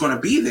WWE is going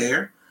to be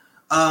there,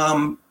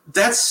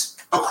 that's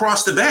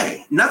across the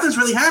bay. Nothing's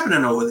really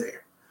happening over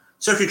there.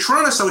 So if you're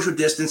trying to social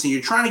distance and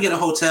you're trying to get a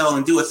hotel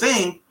and do a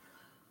thing,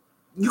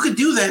 you could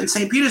do that in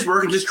St.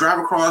 Petersburg and just drive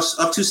across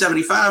up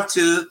 275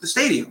 to the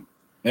stadium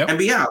and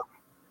be out.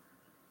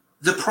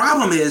 The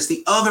problem is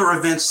the other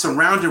events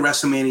surrounding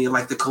WrestleMania,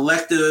 like the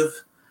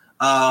Collective,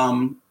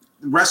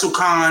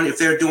 WrestleCon, if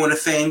they're doing a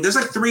thing. There's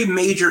like 3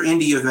 major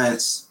indie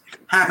events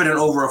happening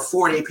over a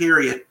 4-day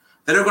period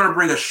that are going to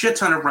bring a shit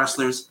ton of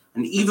wrestlers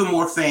and even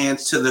more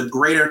fans to the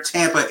greater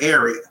Tampa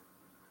area.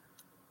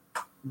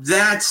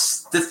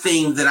 That's the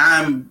thing that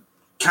I'm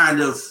kind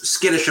of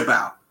skittish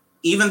about.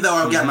 Even though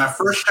I've got my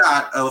first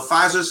shot of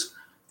Pfizer's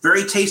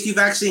very tasty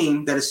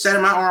vaccine that is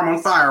setting my arm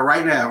on fire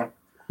right now,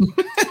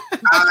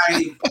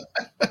 I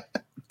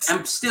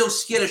am still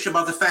skittish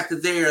about the fact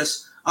that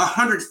there's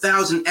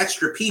 100,000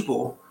 extra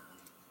people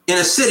in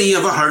a city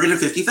of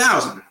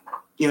 150,000,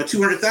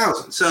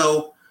 200,000.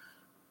 So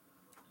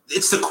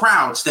it's the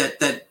crowds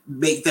that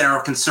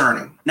are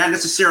concerning, not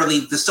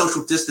necessarily the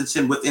social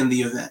distancing within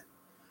the event.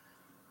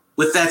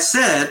 With that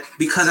said,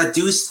 because I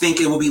do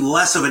think it will be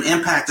less of an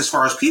impact as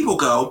far as people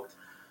go,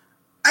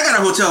 I got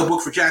a hotel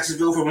booked for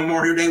Jacksonville for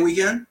Memorial Day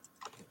weekend.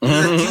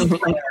 I do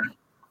plan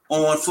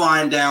on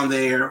flying down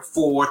there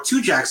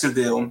to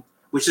Jacksonville,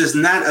 which is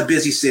not a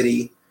busy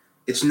city.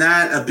 It's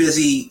not a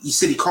busy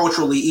city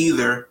culturally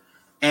either.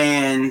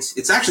 And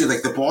it's actually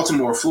like the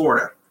Baltimore of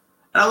Florida.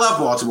 And I love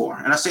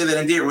Baltimore. And I say that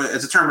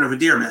as a term of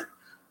endearment.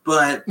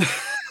 But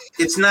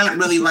it's not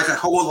really like a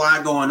whole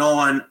lot going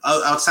on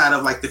outside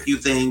of like the few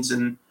things.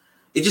 And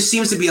it just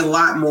seems to be a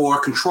lot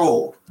more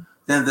controlled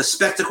than the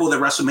spectacle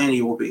that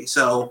WrestleMania will be.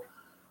 So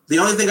the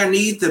only thing I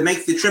need to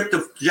make the trip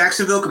to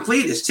Jacksonville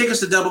complete is tickets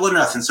to Double or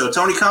Nothing. So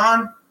Tony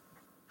Khan,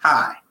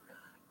 hi.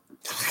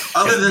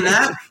 Other than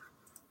that,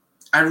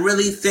 I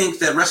really think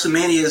that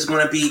WrestleMania is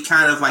going to be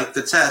kind of like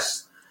the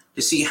test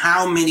to see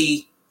how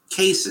many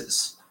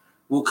cases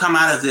will come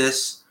out of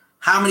this,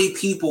 how many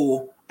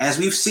people, as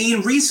we've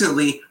seen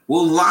recently,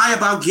 will lie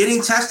about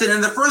getting tested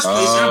in the first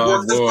place and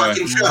work the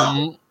fucking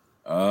show.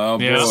 Oh,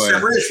 boy. It's a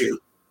separate issue.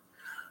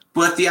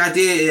 But the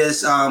idea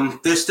is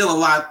there's still a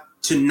lot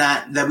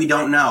that we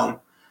don't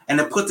know. And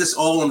to put this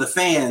all on the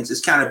fans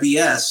is kind of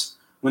BS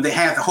when they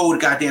have the whole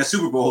goddamn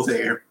Super Bowl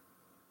there.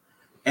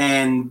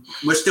 And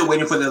we're still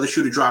waiting for the other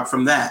shoe to drop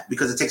from that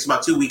because it takes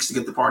about 2 weeks to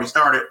get the party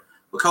started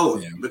with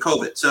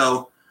COVID.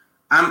 So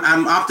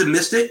I'm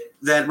optimistic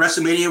that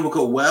WrestleMania will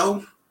go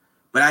well,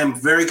 but I'm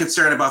very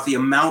concerned about the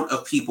amount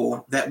of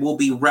people that will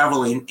be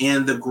reveling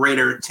in the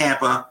greater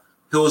Tampa,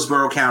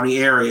 Hillsborough County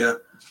area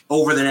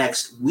over the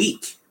next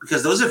week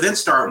because those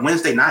events start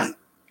Wednesday night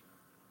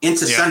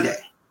into Sunday.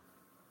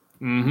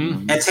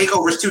 Mm-hmm. And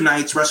TakeOver's 2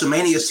 nights,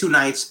 WrestleMania's 2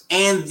 nights,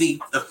 and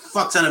a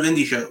fuck ton of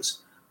indie shows.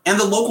 And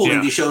the local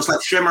indie shows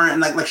like Shimmer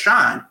and like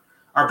Shine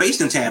are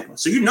based in Tampa.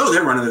 So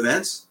they're running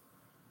events.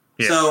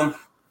 Yeah. So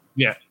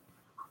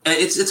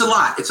it's a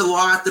lot. It's a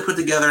lot to put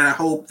together, and I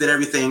hope that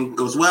everything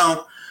goes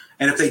well.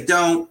 And if they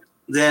don't,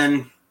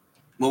 then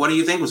what do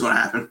you think was going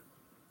to happen?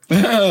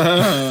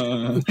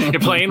 You're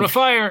playing with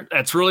fire.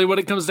 That's really what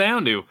it comes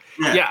down to.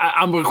 Yeah,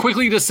 I'm going to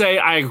quickly to say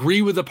I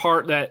agree with the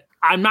part that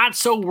I'm not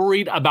so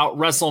worried about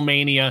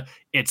WrestleMania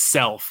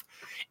itself.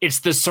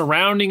 It's the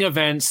surrounding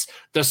events,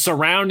 the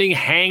surrounding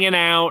hanging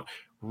out,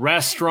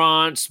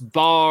 restaurants,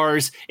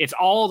 bars. It's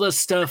all the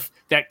stuff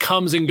that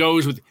comes and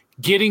goes with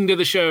getting to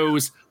the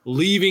shows,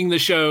 leaving the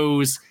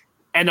shows,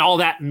 and all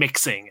that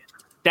mixing.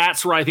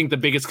 That's where I think the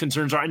biggest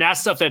concerns are. And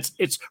that's stuff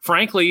it's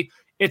frankly,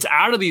 it's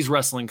out of these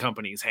wrestling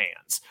companies'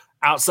 hands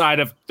outside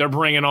of they're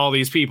bringing all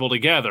these people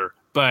together.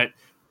 But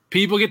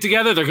people get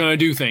together, they're going to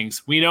do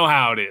things. We know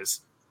how it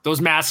is.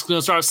 Those masks going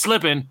to start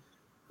slipping.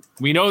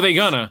 We know they're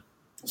gonna.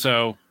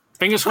 So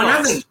fingers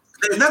crossed.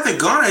 Nothing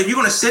gonna. You're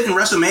going to sit in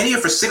WrestleMania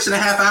for 6.5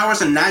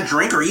 hours and not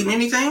drink or eat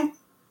anything?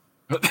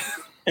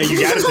 And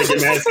you got to take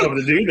your mask off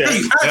to do that. Hey,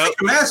 you got to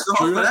take your mask off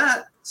for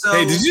that. So,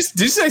 hey, did you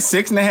say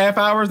 6.5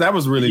 hours? That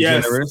was really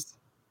generous.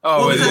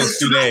 Oh, well, it's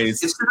 2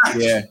 days. It's 2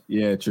 nights.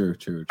 Yeah, true.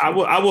 I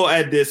will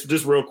add this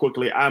just real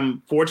quickly.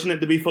 I'm fortunate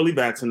to be fully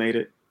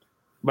vaccinated,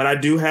 but I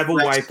do have a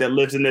wife that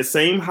lives in the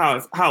same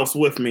house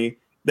with me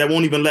that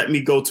won't even let me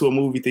go to a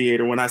movie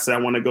theater when I say I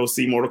want to go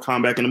see Mortal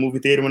Kombat in a movie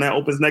theater when that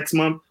opens next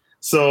month.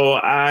 So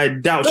I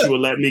doubt she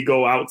will let me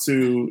go out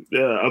to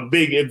a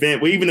big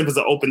event, even if it's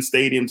an open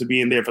stadium, to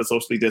be in there for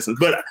socially distance.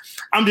 But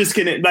I'm just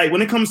kidding. Like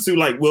when it comes to,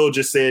 like Will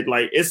just said,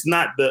 like it's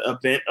not the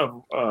event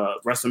of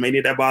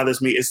WrestleMania that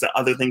bothers me. It's the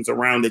other things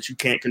around that you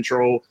can't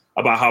control,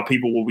 about how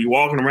people will be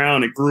walking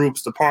around in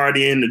groups, the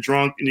partying, the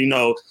drunk,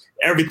 and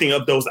everything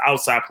of those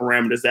outside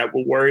parameters that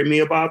will worry me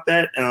about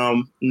that.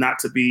 Not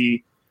to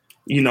be,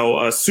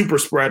 a super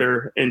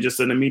spreader and just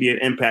an immediate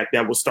impact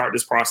that will start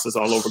this process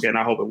all over again.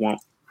 I hope it won't.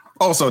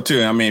 Also,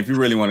 too, I mean, if you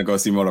really want to go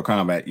see Mortal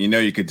Kombat,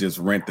 you could just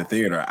rent the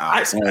theater out.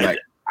 I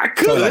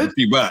could. Like a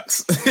few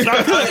bucks.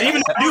 I could.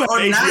 Even if I do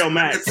have HBO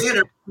Max.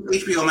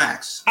 HBO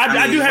Max.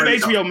 I do have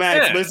HBO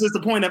Max, but it's just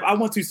the point of I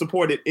want to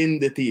support it in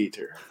the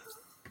theater.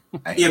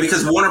 Yeah,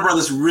 because Warner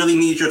Brothers really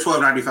needs your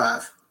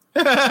 $12.95.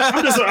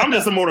 I'm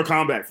just a Mortal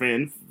Kombat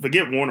fan.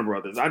 Forget Warner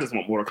Brothers. I just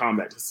want Mortal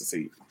Kombat just to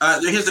see.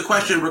 Here's the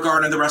question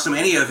regarding the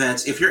WrestleMania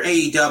events. If you're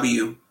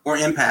AEW or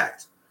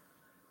Impact,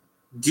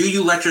 do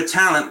you let your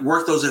talent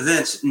work those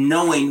events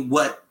knowing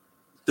what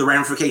the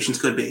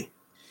ramifications could be?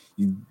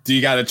 Do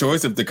you got a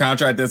choice if the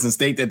contract doesn't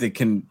state that they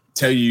can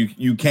tell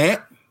you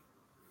can't?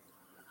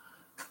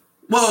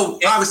 Well,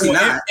 obviously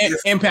not.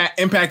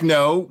 Impact,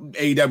 no.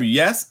 AEW,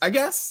 yes, I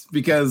guess,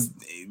 because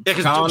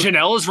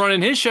Janelle is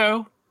running his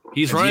show.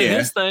 He's running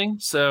his thing.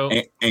 So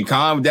and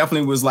Khan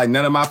definitely was like,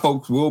 none of my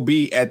folks will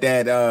be at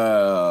that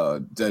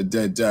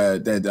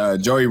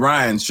Joey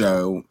Ryan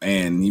show,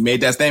 and he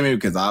made that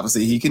statement because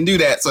obviously he can do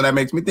that. So that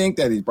makes me think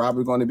that he's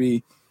probably going to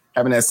be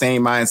having that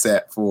same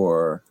mindset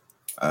for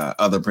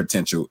other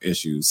potential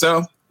issues.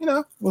 So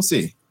we'll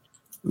see.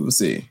 We will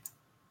see.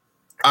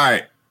 All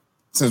right.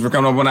 Since we're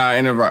coming up on our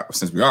end of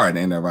since we are at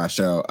the end of our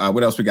show,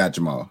 what else we got,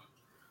 Jamal?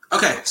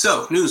 Okay,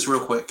 so news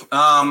real quick.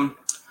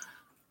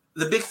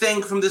 The big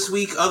thing from this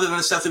week, other than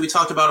the stuff that we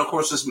talked about, of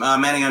course, is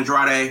Manny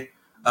Andrade.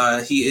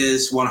 He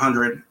is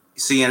 100.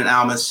 Cien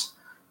Almas.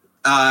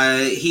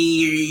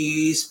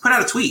 He's put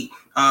out a tweet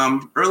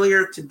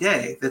earlier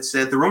today that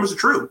said the rumors are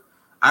true.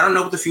 I don't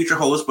know what the future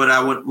holds, but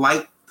I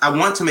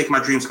want to make my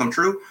dreams come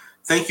true.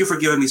 Thank you for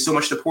giving me so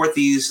much support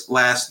these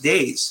last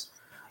days.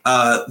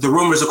 The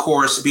rumors, of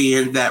course,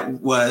 being that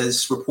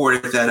was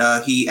reported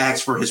that he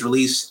asked for his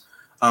release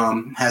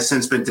has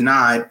since been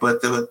denied.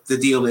 But the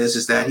deal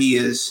is that he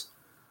is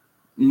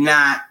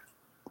not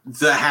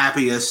the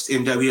happiest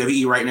in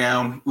WWE right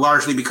now,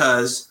 largely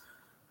because,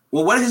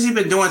 well, what has he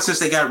been doing since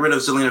they got rid of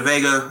Zelina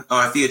Vega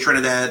or Thea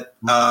Trinidad?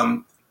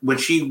 When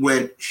she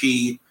went,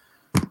 she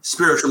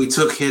spiritually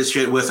took his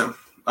shit with him.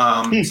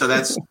 So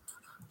that's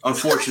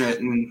unfortunate.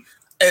 And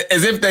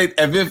as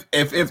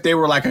if they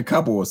were like a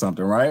couple or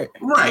something, right?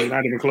 Right.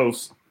 Not even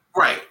close.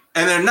 Right.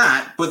 And they're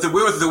not. But the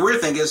weird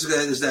thing is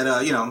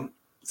that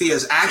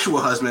Thea's actual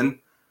husband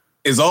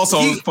is also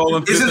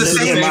falling. Is in the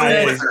same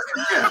room with her.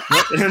 Yeah.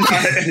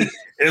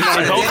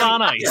 Both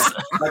on ice.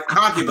 Like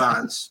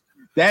concubines.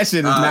 That shit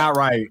is not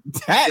right.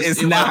 That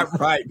is not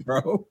right,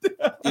 bro.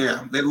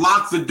 Yeah, they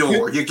lock the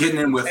door. You're getting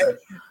in with it.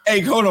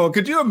 Hey, hold on.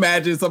 Could you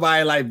imagine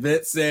somebody like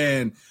Vince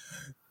saying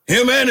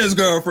him and his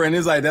girlfriend?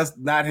 He's like, that's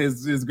not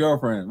his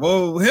girlfriend.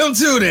 Well, him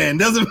too then.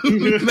 Doesn't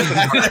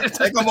matter.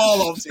 Take them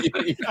all off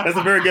TV. That's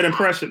a very good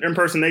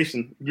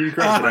impersonation. Give you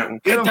credit for that one.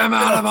 Get them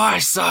out of my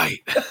sight.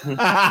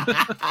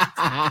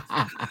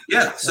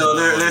 Yeah, so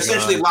they're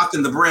essentially locked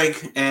in the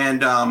brig,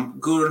 and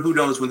who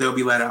knows when they'll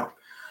be let out.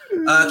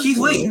 Keith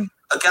Lee,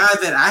 a guy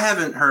that I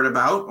haven't heard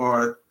about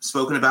or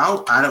spoken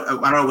about. I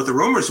don't know what the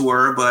rumors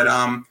were, but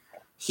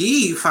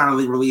he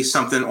finally released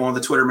something on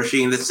the Twitter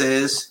machine that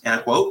says, and I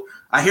quote,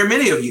 "I hear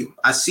many of you.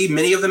 I see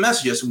many of the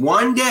messages.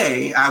 One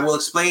day I will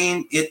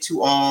explain it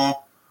to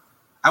all.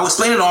 I will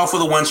explain it all for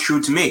the ones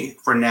true to me.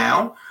 For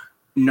now,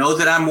 know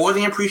that I more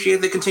than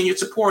appreciate the continued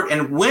support.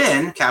 And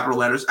when, capital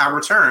letters, I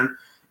return,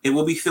 it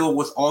will be filled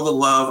with all the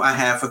love I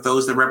have for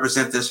those that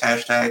represent this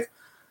hashtag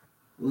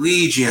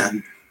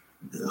Legion."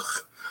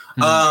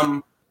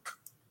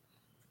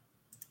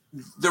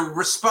 The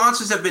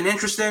responses have been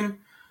interesting.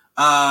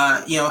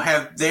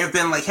 They've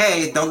been like,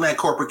 "Hey, don't let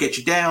corporate get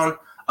you down."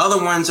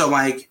 Other ones are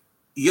like,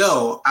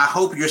 "Yo, I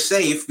hope you're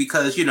safe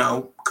because,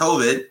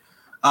 COVID."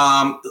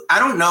 I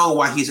don't know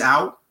why he's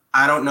out.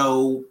 I don't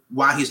know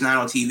why he's not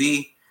on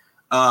TV.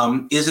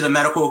 Is it a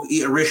medical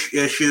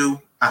issue?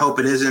 I hope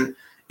it isn't.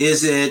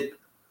 Is it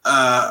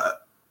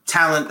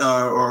talent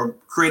or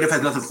creative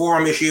has nothing for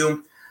him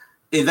issue.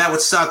 That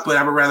would suck, but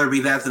I would rather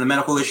be that than a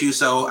medical issue.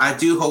 So I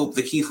do hope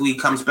that Keith Lee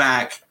comes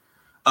back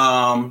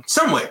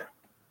somewhere.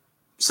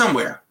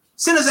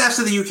 Send his ass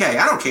to the UK.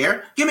 I don't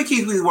care. Give me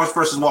Keith Lee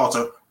versus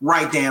Walter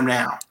right damn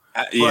now.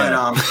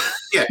 Yeah. But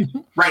yeah,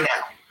 right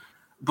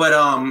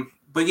now.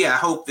 But yeah, I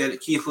hope that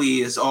Keith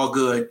Lee is all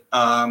good.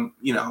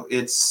 You know,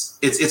 it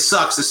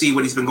sucks to see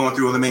what he's been going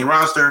through on the main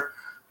roster,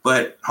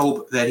 but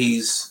hope that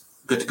he's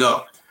good to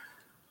go.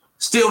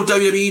 Still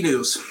WWE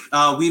news.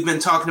 We've been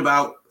talking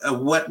about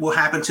what will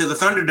happen to the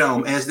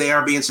Thunderdome as they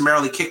are being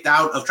summarily kicked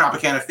out of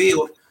Tropicana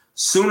Field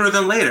sooner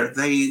than later.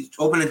 They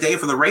open a day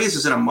for the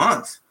Rays in a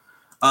month.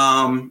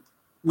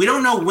 We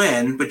don't know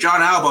when, but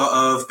John Alba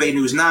of Bay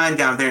News 9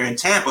 down there in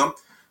Tampa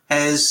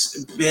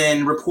has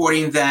been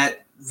reporting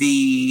that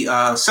the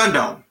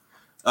Sundome,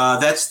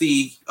 that's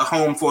the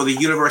home for the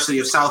University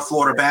of South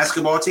Florida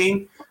basketball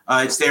team.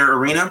 It's their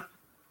arena.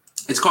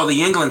 It's called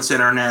the England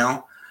Center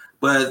now,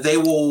 but they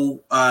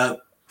will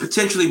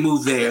potentially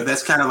move there.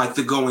 That's kind of like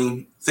the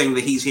going thing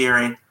that he's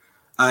hearing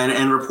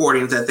and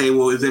reporting that they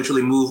will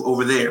eventually move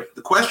over there.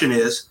 The question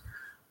is,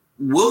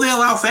 will they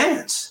allow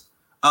fans?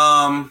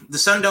 The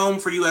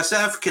Sundome for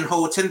USF can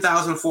hold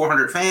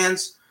 10,400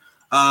 fans.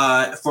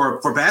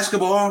 For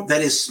basketball,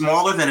 that is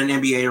smaller than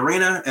an NBA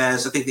arena,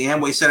 as I think the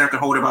Amway Center can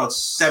hold about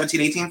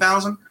 17,000,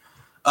 18,000.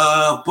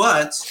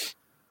 But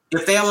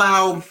if they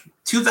allow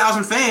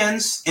 2,000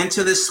 fans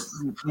into this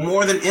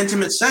more than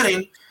intimate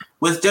setting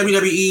with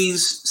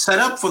WWE's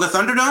setup for the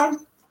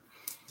Thunderdome,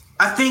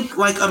 I think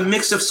like a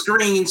mix of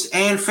screens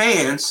and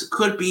fans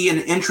could be an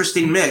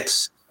interesting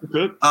mix.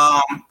 Good.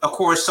 Of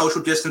course,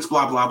 social distance,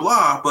 blah, blah,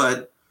 blah,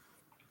 but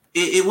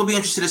it will be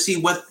interesting to see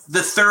what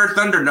the third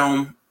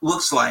Thunderdome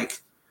looks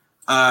like.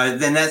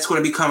 Then that's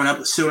going to be coming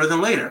up sooner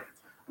than later.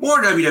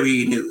 More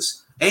WWE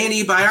news.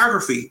 A&E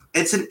Biography.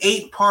 It's an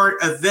 8-part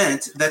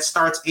event that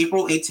starts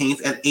April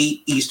 18th at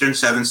 8 Eastern,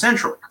 7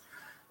 Central.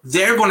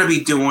 They're going to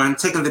be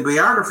taking the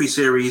biography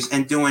series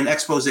and doing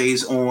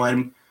exposés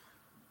on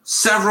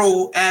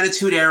several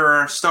Attitude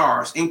Era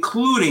stars,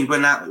 including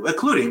but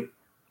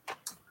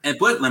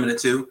limited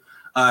to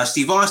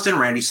Steve Austin,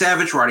 Randy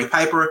Savage, Roddy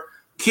Piper,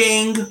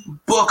 King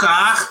Booker,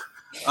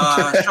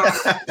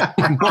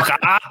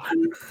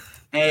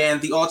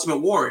 and the Ultimate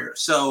Warrior.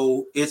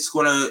 So it's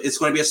gonna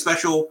be a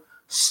special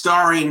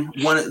starring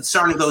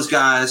those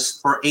guys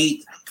for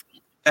 8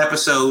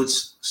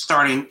 episodes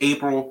starting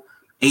April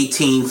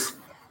 18th.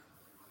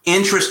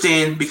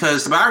 Interesting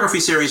because the biography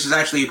series is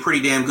actually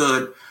pretty damn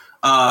good,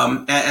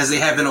 as they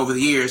have been over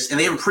the years, and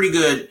they have a pretty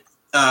good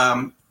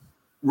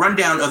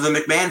rundown of the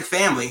McMahon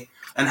family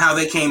and how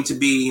they came to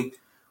be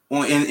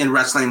in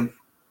wrestling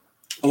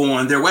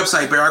on their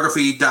website,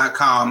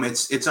 biography.com.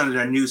 It's under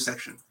their news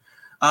section.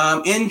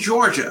 In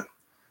Georgia,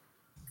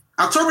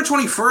 October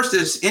 21st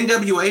is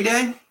NWA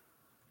Day.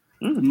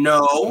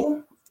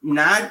 No,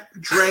 not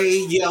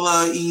Dre,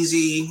 Yella,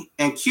 Easy,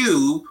 and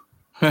Cube,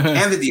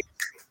 and the D.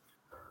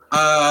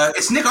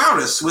 It's Nick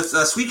Aldis with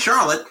Sweet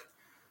Charlotte,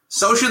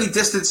 socially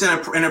distanced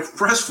in a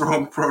press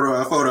room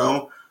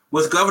photo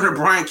with Governor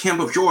Brian Kemp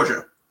of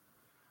Georgia.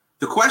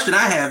 The question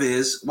I have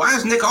is, why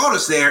is Nick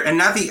Aldis there and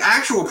not the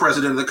actual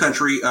president of the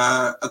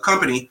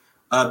company,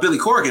 Billy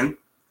Corgan?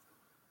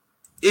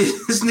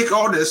 Is Nick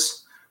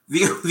Aldis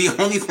the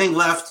only thing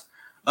left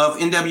of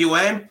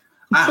NWA?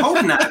 I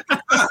hope not,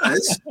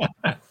 because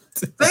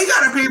they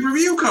got a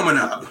pay-per-view coming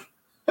up.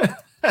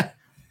 Back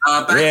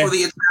for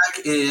the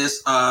Attack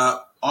is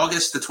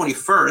August the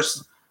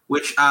 21st,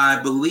 which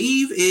I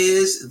believe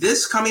is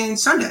this coming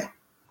Sunday.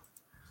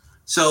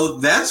 So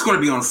that's going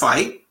to be on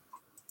Fight.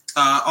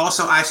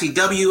 Also,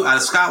 ICW out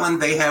of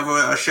Scotland, they have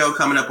a show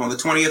coming up on the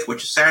 20th,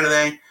 which is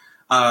Saturday.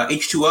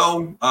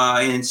 H2O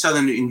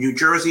in New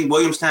Jersey,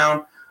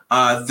 Williamstown,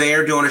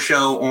 they're doing a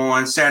show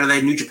on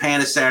Saturday. New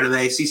Japan is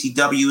Saturday.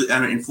 CCW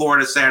in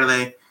Florida is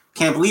Saturday.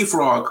 Camp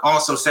Leapfrog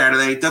also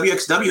Saturday.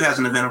 WXW has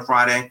an event on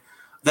Friday.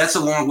 That's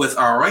along with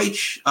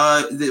ROH,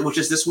 which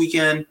is this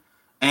weekend.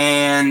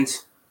 And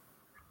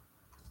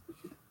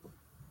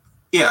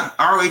yeah,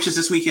 ROH is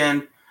this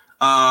weekend.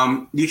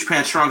 New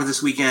Japan Strong is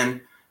this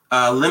weekend.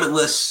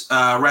 Limitless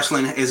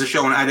Wrestling is a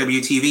show on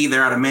IWTV.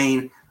 They're out of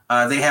Maine.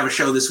 They have a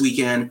show this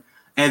weekend.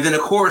 And then,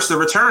 of course, the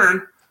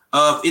return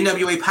of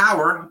NWA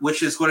Power,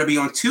 which is going to be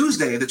on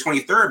Tuesday, the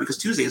 23rd, because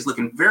Tuesday is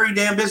looking very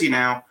damn busy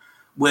now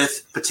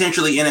with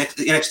potentially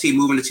NXT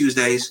moving to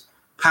Tuesdays,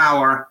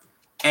 Power,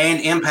 and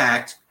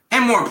Impact,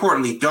 and more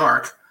importantly,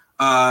 Dark.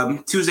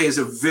 Tuesday is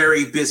a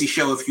very busy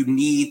show if you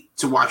need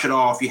to watch it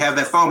all. If you have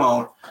that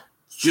FOMO,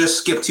 just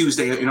skip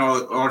Tuesday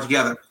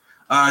altogether.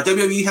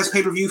 WWE has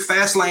pay-per-view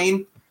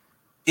Fastlane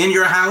in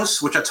your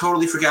house, which I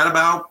totally forgot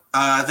about.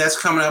 That's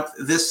coming up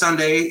this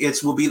Sunday.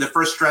 It will be the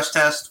first stress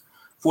test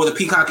for the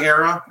Peacock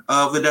era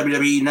of the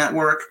WWE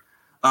network.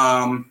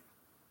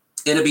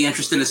 It'll be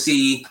interesting to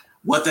see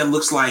what that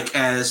looks like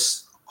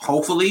as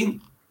hopefully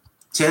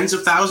tens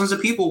of thousands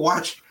of people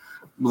watch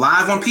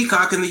live on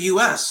Peacock in the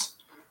U.S.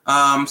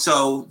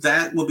 So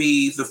that will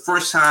be the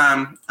first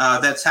time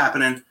that's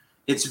happening.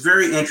 It's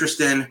very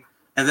interesting.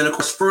 And then, of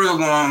course, further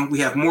along, we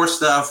have more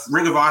stuff.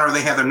 Ring of Honor,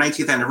 they have their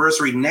 19th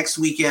anniversary next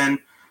weekend.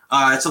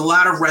 It's a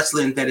lot of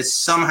wrestling that is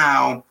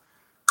somehow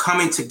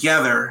coming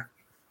together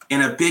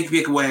in a big,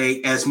 big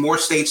way as more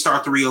states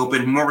start to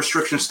reopen, more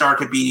restrictions start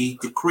to be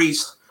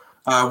decreased.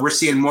 We're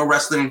seeing more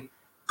wrestling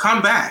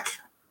come back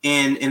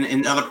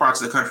in other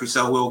parts of the country.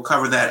 So we'll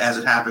cover that as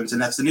it happens.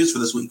 And that's the news for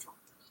this week.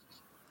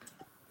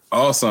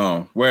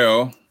 Awesome.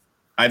 Well,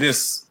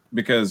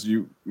 because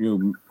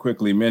you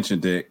quickly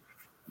mentioned it,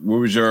 what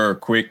was your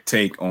quick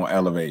take on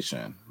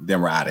Elevation?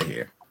 Then we're out of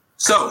here.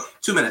 So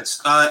 2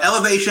 minutes.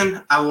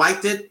 Elevation, I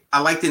liked it.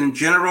 I liked it in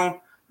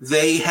general.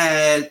 They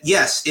had,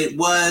 yes, it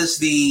was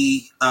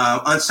the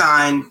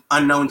unsigned,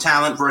 unknown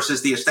talent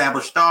versus the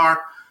established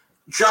star.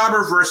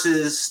 Jobber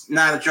versus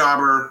not a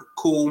jobber,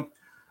 cool.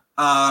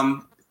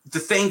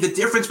 The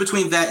difference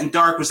between that and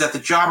Dark was that the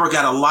jobber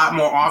got a lot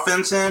more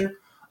offense in,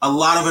 a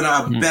lot of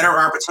a better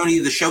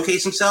opportunity to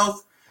showcase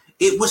himself.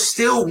 It was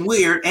still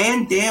weird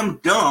and damn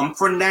dumb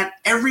for not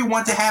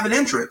everyone to have an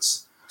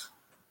entrance.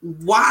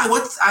 Why?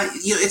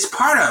 It's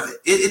part of it.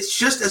 It's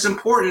just as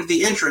important,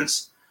 the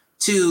entrance,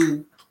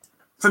 to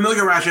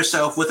familiarize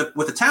yourself with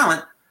the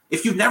talent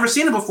if you've never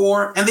seen it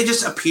before and they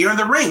just appear in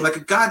the ring like a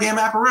goddamn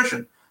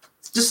apparition.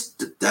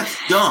 That's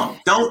dumb.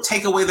 Don't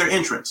take away their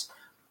entrance.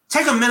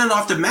 Take a minute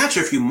off the match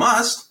if you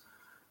must.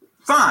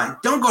 Fine.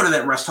 Don't go to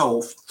that rest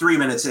hole 3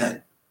 minutes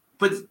in.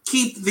 But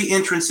keep the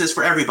entrances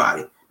for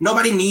everybody.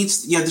 Nobody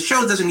needs, the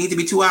show doesn't need to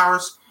be 2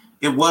 hours.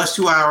 It was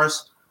 2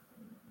 hours.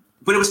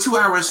 But it was 2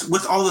 hours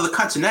with all of the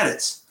cuts and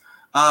edits,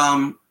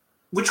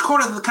 which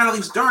kind of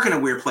leaves Dark in a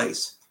weird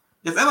place.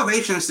 If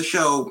Elevation is to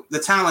show the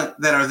talent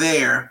that are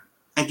there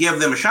and give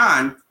them a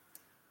shine,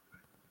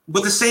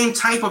 but the same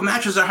type of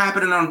matches are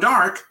happening on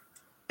Dark,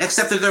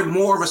 except that they're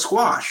more of a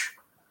squash.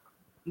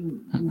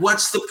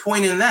 What's the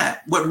point in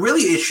that? What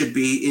really it should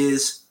be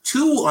is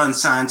two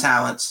unsigned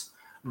talents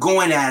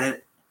going at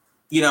it,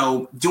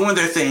 doing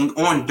their thing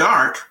on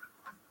Dark.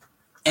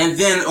 And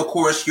then, of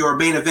course, your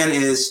main event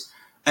is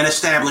an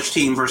established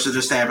team versus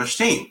established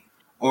team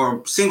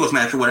or singles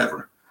match or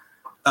whatever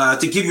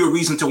to give you a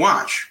reason to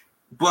watch.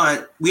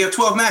 But we have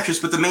 12 matches,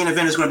 but the main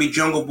event is going to be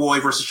Jungle Boy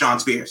versus Shawn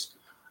Spears.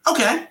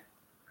 Okay.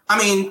 I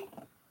mean,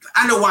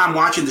 I know why I'm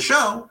watching the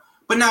show,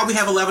 but now we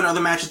have 11 other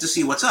matches to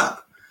see what's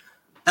up.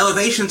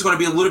 Elevation is going to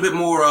be a little bit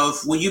more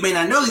of, well, you may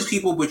not know these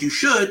people, but you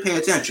should pay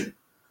attention.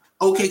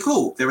 Okay,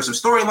 cool. There were some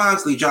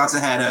storylines. Lee Johnson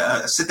had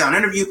a sit-down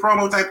interview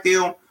promo type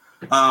deal.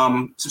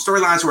 Some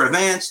storylines were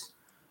advanced.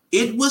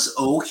 It was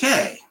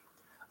okay.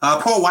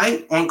 Paul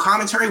White on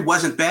commentary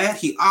wasn't bad.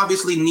 He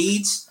obviously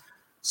needs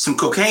some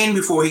cocaine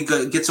before he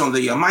gets on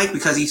the mic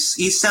because he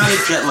sounded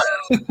jet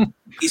lagged.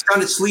 He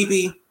sounded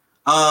sleepy.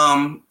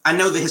 I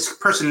know that his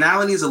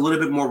personality is a little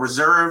bit more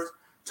reserved.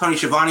 Tony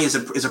Schiavone is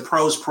a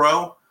pro's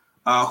pro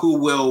who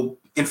will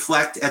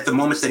inflect at the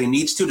moments that he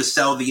needs to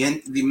sell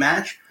the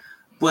match.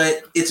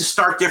 But it's a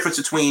stark difference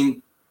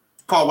between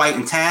Paul White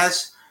and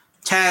Taz.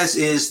 Taz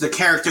is the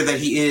character that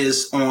he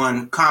is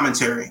on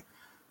commentary.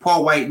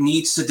 Paul White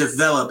needs to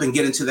develop and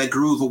get into that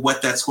groove of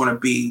what that's going to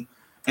be.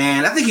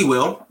 And I think he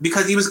will,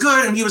 because he was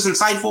good and he was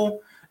insightful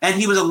and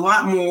he was a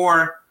lot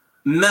more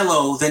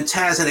mellow than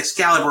Taz and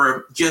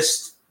Excalibur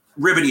just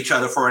ribbing each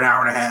other for an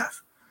hour and a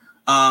half.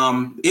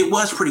 It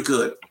was pretty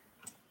good.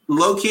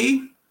 Low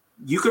key,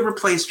 you could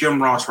replace Jim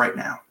Ross right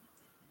now.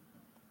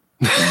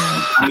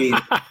 I mean,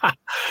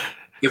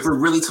 if we're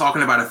really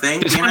talking about a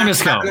thing, his time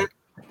has come.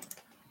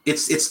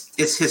 It's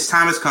his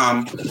time has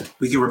come.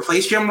 We can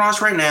replace Jim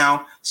Ross right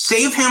now,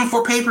 save him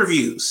for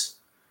pay-per-views,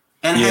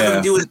 and have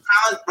him do his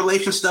talent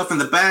relation stuff in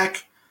the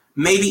back.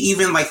 Maybe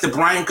even like the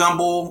Brian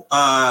Gumble,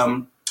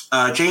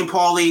 Jane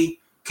Pauley,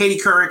 Katie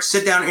Couric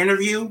sit-down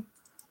interview,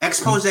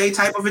 expose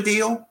type of a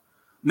deal.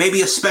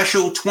 Maybe a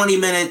special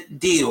 20-minute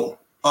deal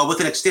with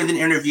an extended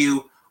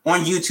interview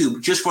on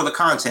YouTube just for the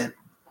content.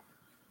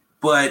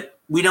 But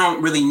we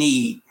don't really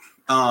need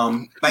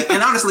and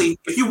honestly,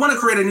 if you want to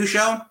create a new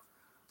show,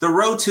 the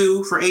Road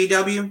to for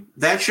AEW,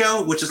 that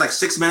show, which is like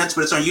 6 minutes,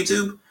 but it's on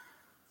YouTube,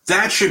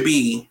 that should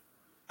be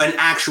an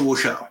actual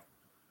show.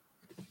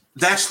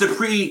 That's the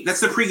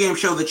pregame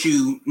show that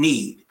you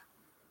need.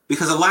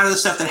 Because a lot of the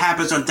stuff that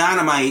happens on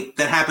Dynamite,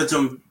 that happens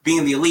on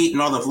Being the Elite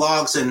and all the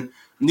vlogs and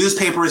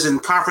newspapers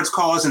and conference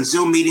calls and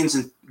Zoom meetings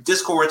and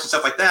Discords and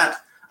stuff like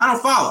that, I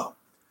don't follow.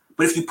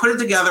 But if you put it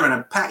together in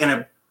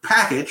a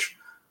package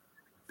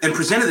and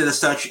presented it as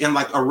such in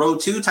like a Road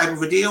to type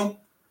of a deal,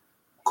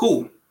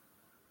 cool.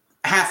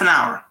 Half an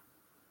hour.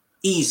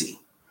 Easy.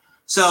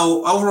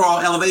 So overall,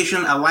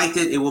 Elevation, I liked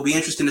it. It will be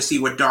interesting to see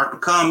what Dark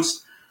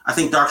becomes. I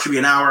think Dark should be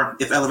an hour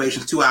if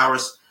Elevation's 2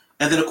 hours.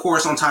 And then, of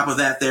course, on top of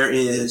that, there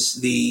is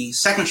the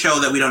second show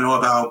that we don't know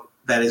about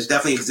that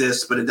definitely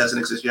exists, but it doesn't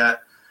exist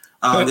yet.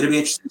 It'll be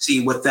interesting to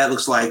see what that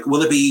looks like.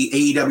 Will it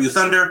be AEW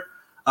Thunder?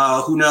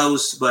 Who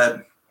knows?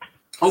 But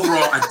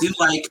overall, I do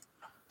like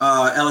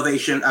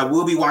Elevation. I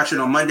will be watching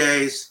on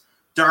Mondays,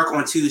 Dark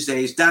on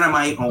Tuesdays,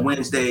 Dynamite on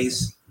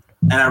Wednesdays.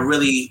 And I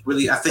really,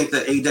 I think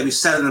that AEW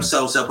is setting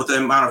themselves up with the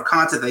amount of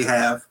content they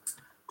have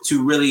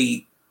to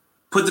really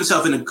put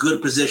themselves in a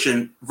good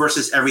position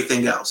versus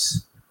everything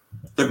else.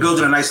 they're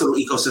building a nice little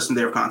ecosystem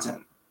there of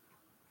content.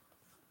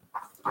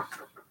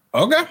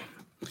 Okay.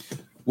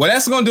 Well,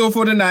 that's going to do it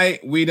for tonight.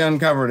 We done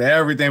covered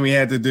everything we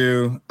had to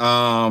do.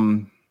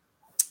 I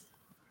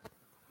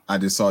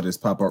just saw this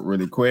pop up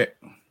really quick.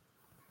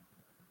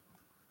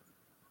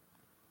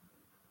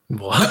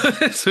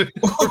 What?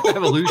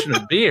 Revolution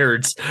of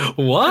beards.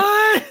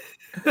 What?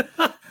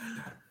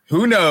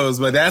 Who knows?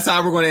 But that's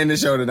how we're going to end the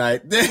show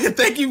tonight.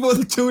 Thank you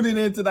for tuning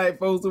in tonight,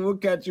 folks. And we'll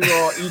catch you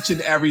all each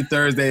and every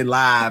Thursday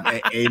live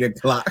at 8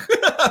 o'clock.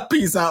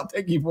 Peace out.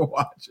 Thank you for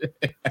watching.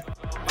 All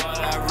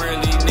I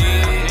really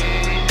need